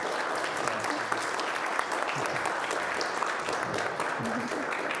pleasure.